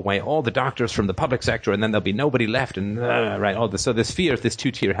draw away all the doctors from the public sector. And then there'll be nobody left. And so this fear of this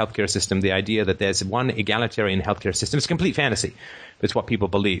 2-tier healthcare system, the idea that there's one egalitarian healthcare system, it's a complete fantasy. It's what people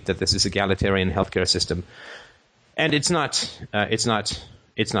believe, that this is egalitarian healthcare system. And it's not going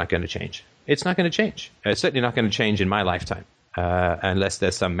to change. It's not going to change. It's certainly not going to change in my lifetime, unless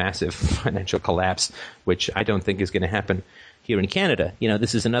there's some massive financial collapse, which I don't think is going to happen here in Canada.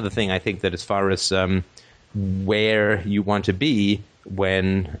 This is another thing I think that as far as where you want to be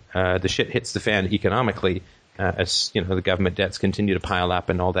when the shit hits the fan economically, as the government debts continue to pile up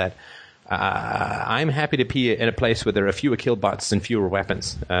and all that, I'm happy to be in a place where there are fewer killbots and fewer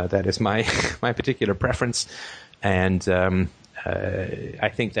weapons. That is my particular preference, and I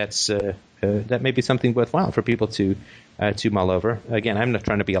think that may be something worthwhile for people to mull over. Again, I'm not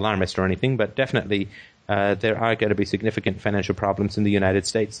trying to be alarmist or anything, but definitely there are going to be significant financial problems in the United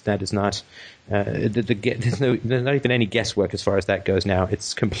States. That is not there's not even any guesswork as far as that goes now.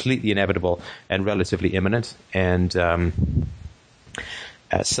 It's completely inevitable and relatively imminent. And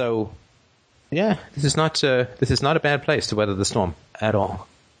so, yeah, this is not a bad place to weather the storm at all.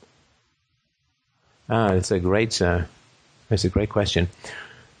 It's a great question.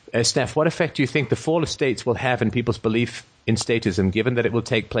 Steph, what effect do you think the fall of states will have in people's belief in statism, given that it will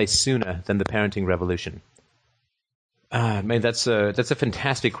take place sooner than the parenting revolution? That's a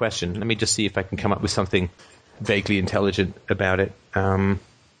fantastic question. Let me just see if I can come up with something vaguely intelligent about it. Well,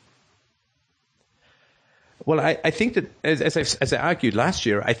 I think that, as I argued last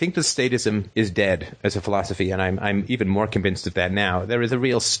year, I think that statism is dead as a philosophy, and I'm even more convinced of that now. There is a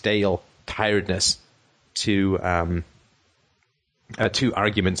real stale tiredness to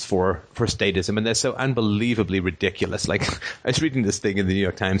arguments for statism, and they're so unbelievably ridiculous. Like, I was reading this thing in the New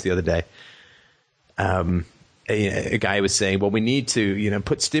York Times the other day. A guy was saying, well, we need to,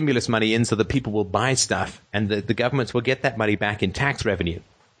 put stimulus money in so that people will buy stuff, and the governments will get that money back in tax revenue.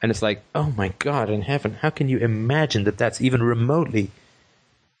 And it's like, oh my God in heaven, how can you imagine that that's even remotely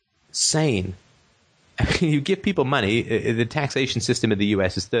sane? You give people money, the taxation system in the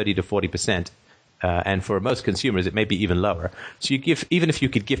U.S. is 30 to 40%. And for most consumers, it may be even lower. So even if you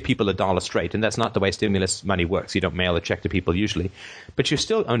could give people $1 straight, and that's not the way stimulus money works. You don't mail a check to people usually, but you're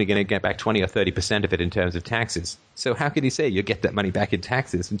still only going to get back 20 or 30% of it in terms of taxes. So how can you say you get that money back in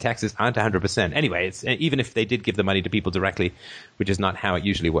taxes? And taxes aren't 100%. Anyway, even if they did give the money to people directly, which is not how it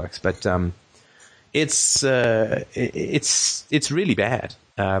usually works. But it's really bad.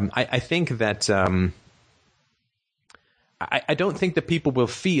 I think that I don't think that people will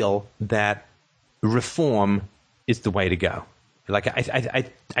feel that reform is the way to go. Like,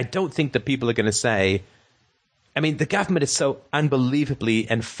 I don't think that people are going to say, I mean, the government is so unbelievably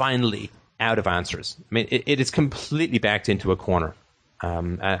and finally out of answers. I mean, it is completely backed into a corner.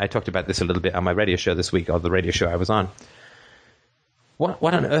 I talked about this a little bit on my radio show this week, or the radio show I was on.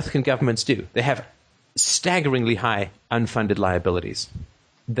 What on earth can governments do? They have staggeringly high unfunded liabilities.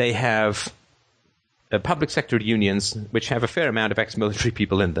 They have public sector unions, which have a fair amount of ex-military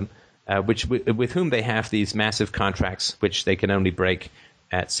people in them, with whom they have these massive contracts, which they can only break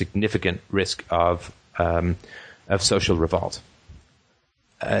at significant risk of social revolt.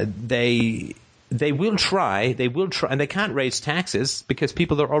 They will try, and they can't raise taxes because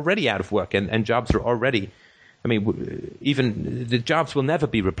people are already out of work and jobs are already. I mean, even the jobs will never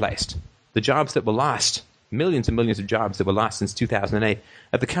be replaced. The jobs that were lost, millions and millions of jobs that were lost since 2008,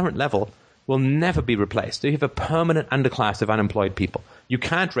 at the current level, will never be replaced. You have a permanent underclass of unemployed people. You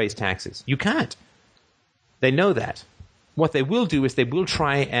can't raise taxes. You can't. They know that. what they will do is they will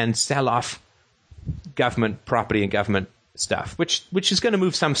try and sell off government property and government stuff, which is going to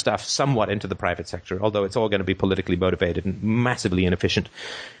move some stuff somewhat into the private sector, although it's all going to be politically motivated and massively inefficient,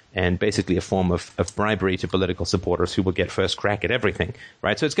 and basically a form of bribery to political supporters who will get first crack at everything,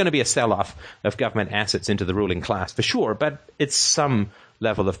 right? So it's going to be a sell-off of government assets into the ruling class, for sure, but it's some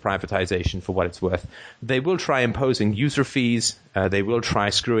level of privatization for what it's worth. They will try imposing user fees. They will try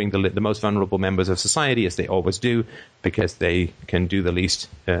screwing the most vulnerable members of society, as they always do, because they can do the least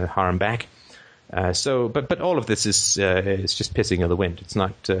harm back. But all of this is just pissing in the wind. It's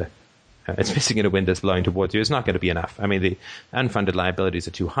not... it's pissing in a wind that's blowing towards you. It's not going to be enough. I mean, the unfunded liabilities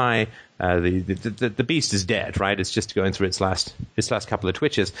are too high. The beast is dead, right? It's just going through its last couple of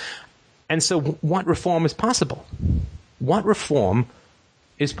twitches. And so what reform is possible? What reform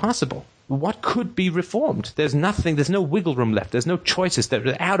is possible? What could be reformed? There's nothing. There's no wiggle room left. There's no choices.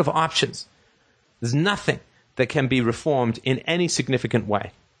 They're out of options. There's nothing that can be reformed in any significant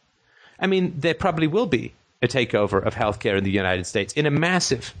way. I mean, there probably will be a takeover of healthcare in the United States in a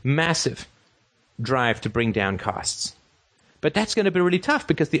massive, massive drive to bring down costs. But that's going to be really tough,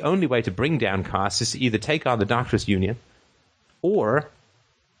 because the only way to bring down costs is to either take on the doctors' union or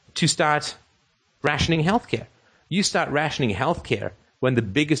to start rationing healthcare. You start rationing healthcare when the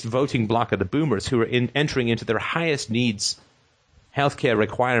biggest voting bloc are the boomers, who are entering into their highest needs healthcare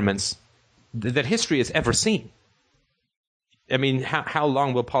requirements that history has ever seen. I mean, how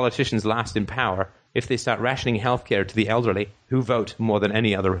long will politicians last in power if they start rationing healthcare to the elderly, who vote more than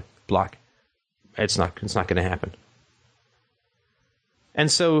any other bloc? It's not going to happen.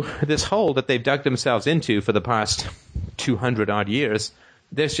 And so this hole that they've dug themselves into for the past 200-odd years,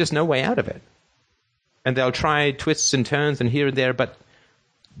 there's just no way out of it. And they'll try twists and turns and here and there, but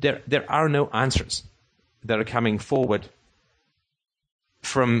there are no answers that are coming forward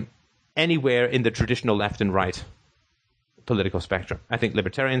from anywhere in the traditional left and right political spectrum. I think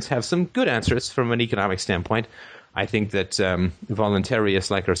libertarians have some good answers from an economic standpoint. I think that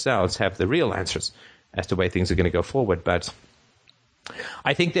voluntarists like ourselves have the real answers as to the way things are going to go forward. But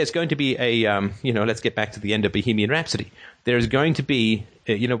I think there's going to be a, let's get back to the end of Bohemian Rhapsody. There's going to be,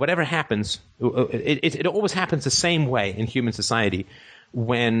 whatever happens, it always happens the same way in human society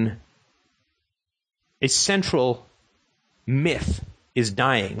when a central myth is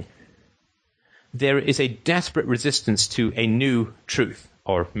dying. There is a desperate resistance to a new truth,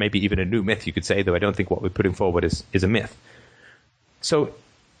 or maybe even a new myth, you could say, though I don't think what we're putting forward is a myth. So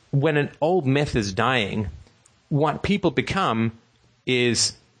when an old myth is dying, what people become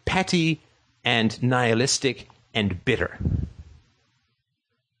is petty and nihilistic and bitter.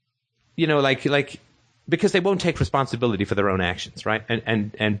 Because they won't take responsibility for their own actions, right?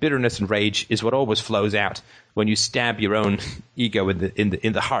 And bitterness and rage is what always flows out when you stab your own ego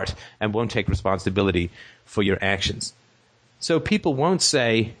in the heart and won't take responsibility for your actions. So people won't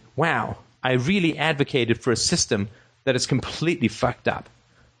say, wow, I really advocated for a system that is completely fucked up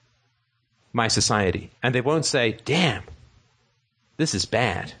my society. And they won't say, damn, this is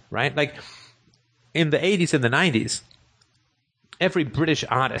bad, right? Like in the 80s and the 90s, every British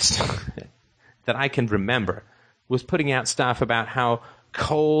artist that I can remember was putting out stuff about how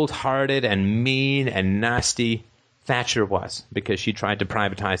cold-hearted and mean and nasty Thatcher was, because she tried to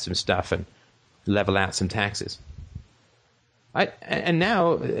privatize some stuff and level out some taxes. And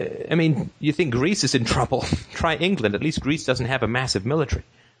now, I mean, you think Greece is in trouble. Try England. At least Greece doesn't have a massive military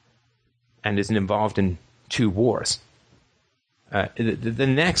and isn't involved in 2 wars. The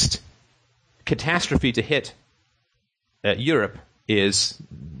next catastrophe to hit Europe is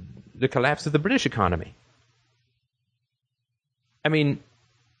the collapse of the British economy. I mean,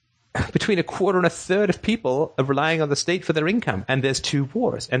 between a quarter and a third of people are relying on the state for their income, and there's 2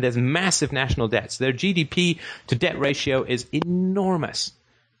 wars, and there's massive national debts. Their GDP to debt ratio is enormous.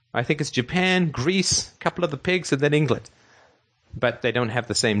 I think it's Japan, Greece, a couple of the pigs, and then England. But they don't have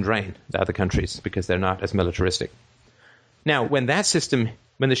the same drain as other countries because they're not as militaristic. Now, when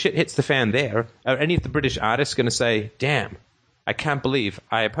the shit hits the fan there, are any of the British artists going to say, damn, I can't believe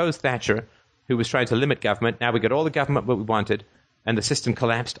I opposed Thatcher, who was trying to limit government. Now we got all the government what we wanted, and the system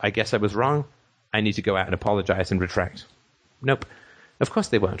collapsed. I guess I was wrong. I need to go out and apologize and retract. Nope. Of course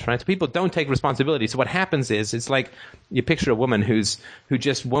they won't, right? People don't take responsibility. So what happens is, it's like you picture a woman who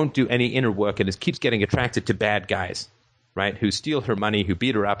just won't do any inner work and keeps getting attracted to bad guys, right? Who steal her money, who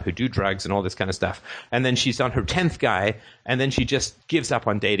beat her up, who do drugs and all this kind of stuff. And then she's on her 10th guy, and then she just gives up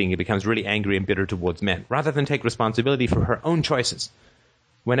on dating and becomes really angry and bitter towards men, rather than take responsibility for her own choices.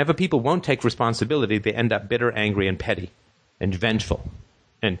 Whenever people won't take responsibility, they end up bitter, angry, and petty, and vengeful,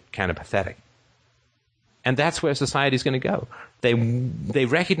 and kind of pathetic. And that's where society's going to go. They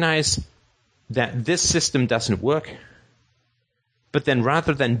recognize that this system doesn't work. But then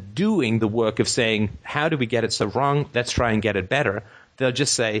rather than doing the work of saying, how do we get it so wrong? Let's try and get it better. They'll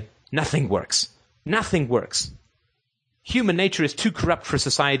just say, nothing works. Nothing works. Human nature is too corrupt for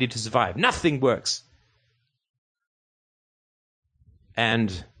society to survive. Nothing works.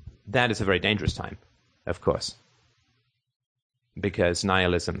 And that is a very dangerous time, of course, because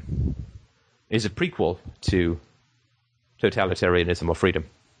nihilism is a prequel to totalitarianism or freedom.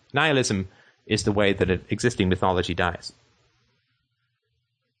 Nihilism is the way that an existing mythology dies.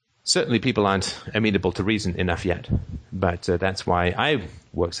 Certainly people aren't amenable to reason enough yet, but that's why I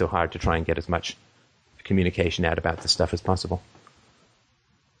work so hard to try and get as much communication out about this stuff as possible.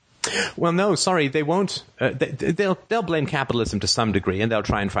 Well, no, sorry, they won't. They'll blame capitalism to some degree, and they'll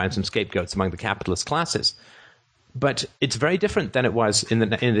try and find some scapegoats among the capitalist classes. But it's very different than it was in the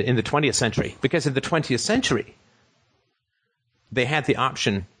 20th century, because in the 20th century, they had the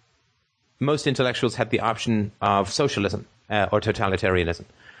option. Most intellectuals had the option of socialism or totalitarianism.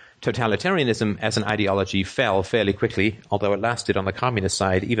 Totalitarianism as an ideology fell fairly quickly, although it lasted on the communist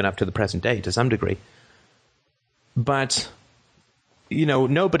side even up to the present day to some degree. But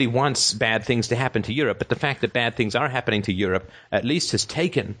nobody wants bad things to happen to Europe, but the fact that bad things are happening to Europe at least has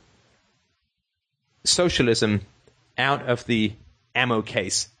taken socialism out of the ammo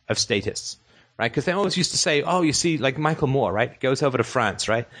case of statists, right? Because they always used to say, oh, you see, like Michael Moore, right? Goes over to France,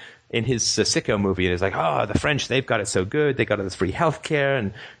 right? In his Sicko movie, and he's like, oh, the French, they've got it so good. They got all this free health care,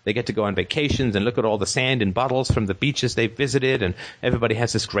 and they get to go on vacations and look at all the sand in bottles from the beaches they've visited, and everybody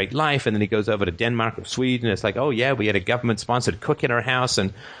has this great life. And then he goes over to Denmark or Sweden, and it's like, oh, yeah, we had a government-sponsored cook in our house,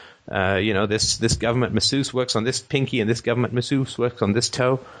 and, this government masseuse works on this pinky, and this government masseuse works on this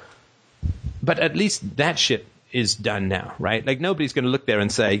toe. But at least that shit is done now, right? Like, nobody's going to look there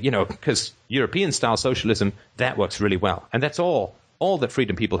and say, because European-style socialism, that works really well. And that's all that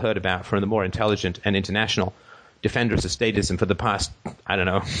freedom people heard about from the more intelligent and international defenders of statism for the past, I don't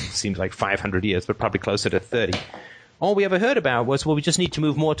know, seems like 500 years, but probably closer to 30. All we ever heard about was, well, we just need to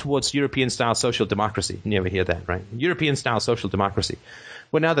move more towards European-style social democracy. You never hear that, right? European-style social democracy.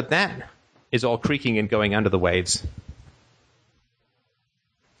 Well, now that is all creaking and going under the waves,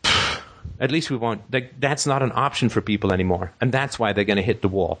 at least we won't. That's not an option for people anymore, and that's why they're going to hit the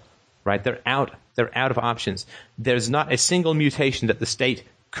wall, right? They're out of options. There's not a single mutation that the state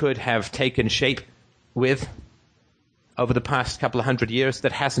could have taken shape with over the past couple of hundred years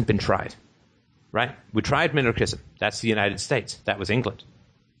that hasn't been tried, right? We tried minarchism. That's the United States. That was England,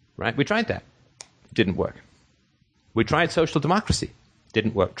 right? We tried that. Didn't work. We tried social democracy.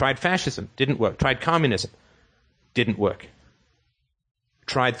 Didn't work. Tried fascism. Didn't work. Tried communism. Didn't work.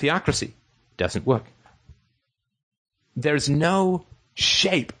 Tried theocracy. Doesn't work. There's no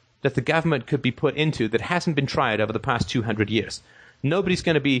shape that the government could be put into that hasn't been tried over the past 200 years. Nobody's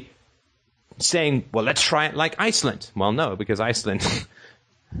going to be saying, well, let's try it like Iceland. Well, no, because Iceland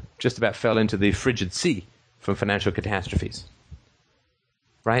just about fell into the frigid sea from financial catastrophes.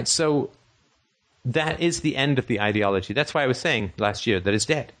 Right? So that is the end of the ideology. That's why I was saying last year that it's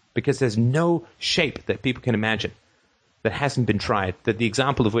dead, because there's no shape that people can imagine that hasn't been tried, that the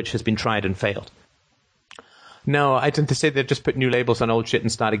example of which has been tried and failed. No, I tend to say they just put new labels on old shit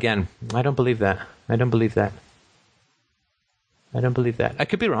and start again. I don't believe that. I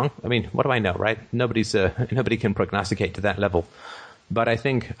could be wrong. I mean, what do I know, right? Nobody can prognosticate to that level. But I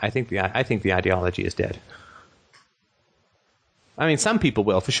think the ideology is dead. I mean, some people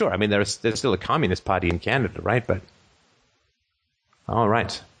will, for sure. I mean, there's still a communist party in Canada, right? But all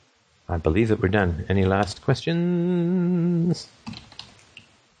right. I believe that we're done. Any last questions?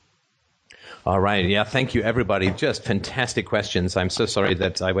 All right. Yeah, thank you, everybody. Just fantastic questions. I'm so sorry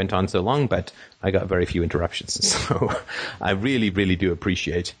that I went on so long, but I got very few interruptions. So I really, really do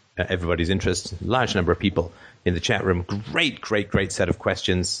appreciate everybody's interest. Large number of people in the chat room. Great set of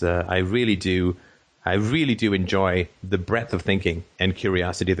questions. I really do enjoy the breadth of thinking and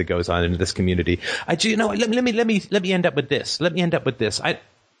curiosity that goes on in this community. Let me end up with this.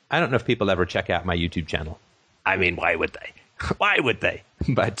 I don't know if people ever check out my YouTube channel. I mean, why would they?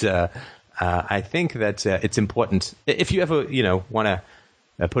 But I think that it's important. If you ever, want to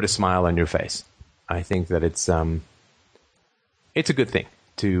put a smile on your face, I think that it's a good thing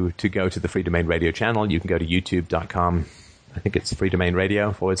to go to the Freedomain Radio channel. You can go to youtube.com. I think it's Freedomain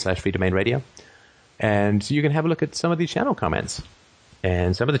Radio /Freedomain Radio. And you can have a look at some of these channel comments.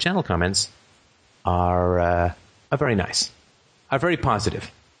 And some of the channel comments are very nice, are very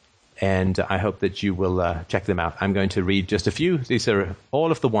positive. And I hope that you will check them out. I'm going to read just a few. These are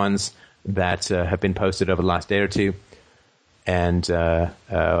all of the ones that have been posted over the last day or two. And The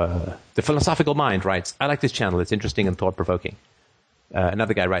Philosophical Mind writes, I like this channel. It's interesting and thought-provoking.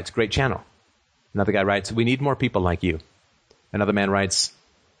 Another guy writes, great channel. Another guy writes, we need more people like you. Another man writes,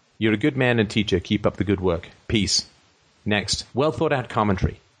 "You're a good man and teacher. Keep up the good work. Peace." Next, well thought out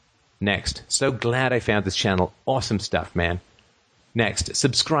commentary. Next, so glad I found this channel. Awesome stuff, man. Next,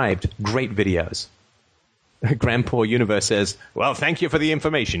 subscribed. Great videos. Grandpa Universe says, "Well, thank you for the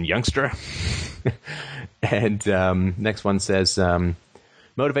information, youngster." And next one says,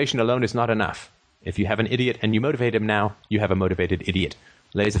 "Motivation alone is not enough. If you have an idiot and you motivate him now, you have a motivated idiot.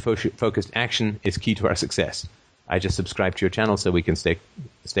 Laser-focused action is key to our success. I just subscribed to your channel so we can stay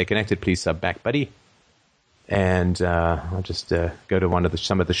connected. Please sub back, buddy." And I'll just go to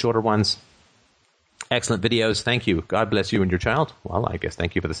some of the shorter ones. "Excellent videos. Thank you. God bless you and your child." Well, I guess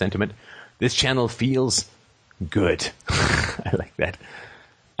thank you for the sentiment. "This channel feels good." I like that.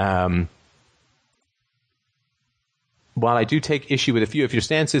 "While I do take issue with a few of your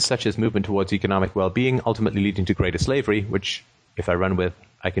stances, such as movement towards economic well-being, ultimately leading to greater slavery, which, if I run with,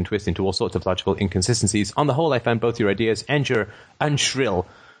 I can twist into all sorts of logical inconsistencies. On the whole, I found both your ideas and your unshrill,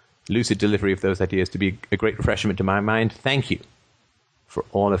 lucid delivery of those ideas to be a great refreshment to my mind. Thank you for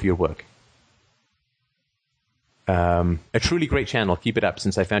all of your work. A truly great channel. Keep it up.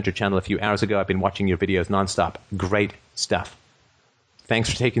 Since I found your channel a few hours ago, I've been watching your videos nonstop. Great stuff. Thanks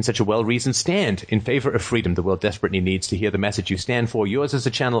for taking such a well-reasoned stand in favor of freedom. The world desperately needs to hear the message you stand for. Yours is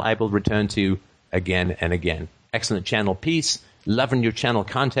a channel I will return to again and again. Excellent channel piece. Loving your channel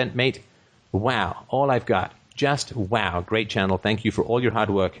content, mate. Wow. All I've got. Just wow. Great channel. Thank you for all your hard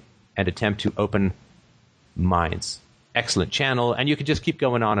work and attempt to open minds. Excellent channel. And you can just keep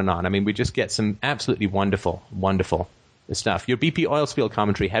going on and on. I mean, we just get some absolutely wonderful, wonderful stuff. Your BP oil spill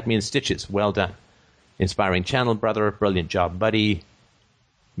commentary had me in stitches. Well done. Inspiring channel, brother. Brilliant job, buddy.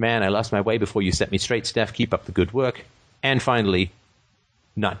 Man, I lost my way before you set me straight, Steph. Keep up the good work. And finally,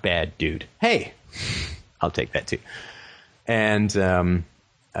 not bad, dude. Hey, I'll take that too. And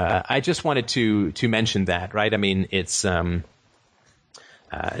I just wanted to mention that, right? I mean, it's this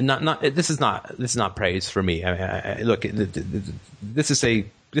is not praise for me. Look, this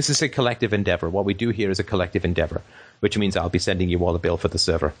is a collective endeavor. What we do here is a collective endeavor, which means I'll be sending you all a bill for the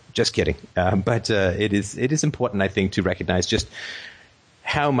server. Just kidding. But it is important, I think, to recognize just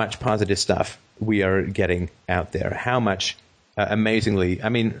how much positive stuff we are getting out there. How much amazingly. I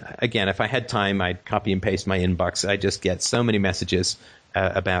mean, again, if I had time, I'd copy and paste my inbox. I just get so many messages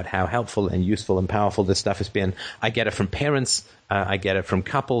about how helpful and useful and powerful this stuff has been. I get it from parents. I get it from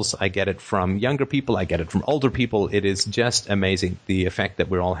couples. I get it from younger people. I get it from older people. It is just amazing, the effect that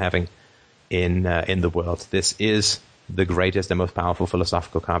we're all having in the world. This is the greatest and most powerful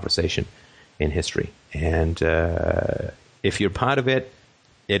philosophical conversation in history. And if you're part of it,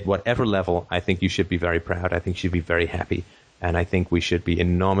 at whatever level, I think you should be very proud. I think you should be very happy. And I think we should be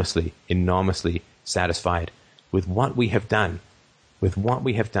enormously, enormously satisfied with what we have done. With what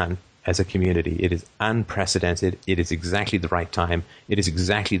we have done as a community. It is unprecedented. It is exactly the right time. It is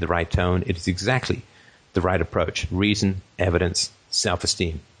exactly the right tone. It is exactly the right approach. Reason, evidence,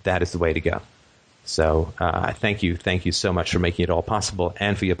 self-esteem. That is the way to go. So thank you. Thank you so much for making it all possible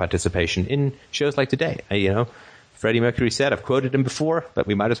and for your participation in shows like today. Freddie Mercury said, I've quoted him before, but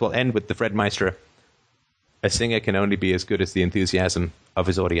we might as well end with the Fred Meister. A singer can only be as good as the enthusiasm of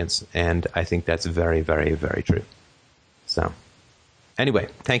his audience. And I think that's very, very, very true. So anyway,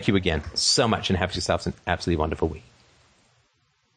 thank you again so much and have yourselves an absolutely wonderful week.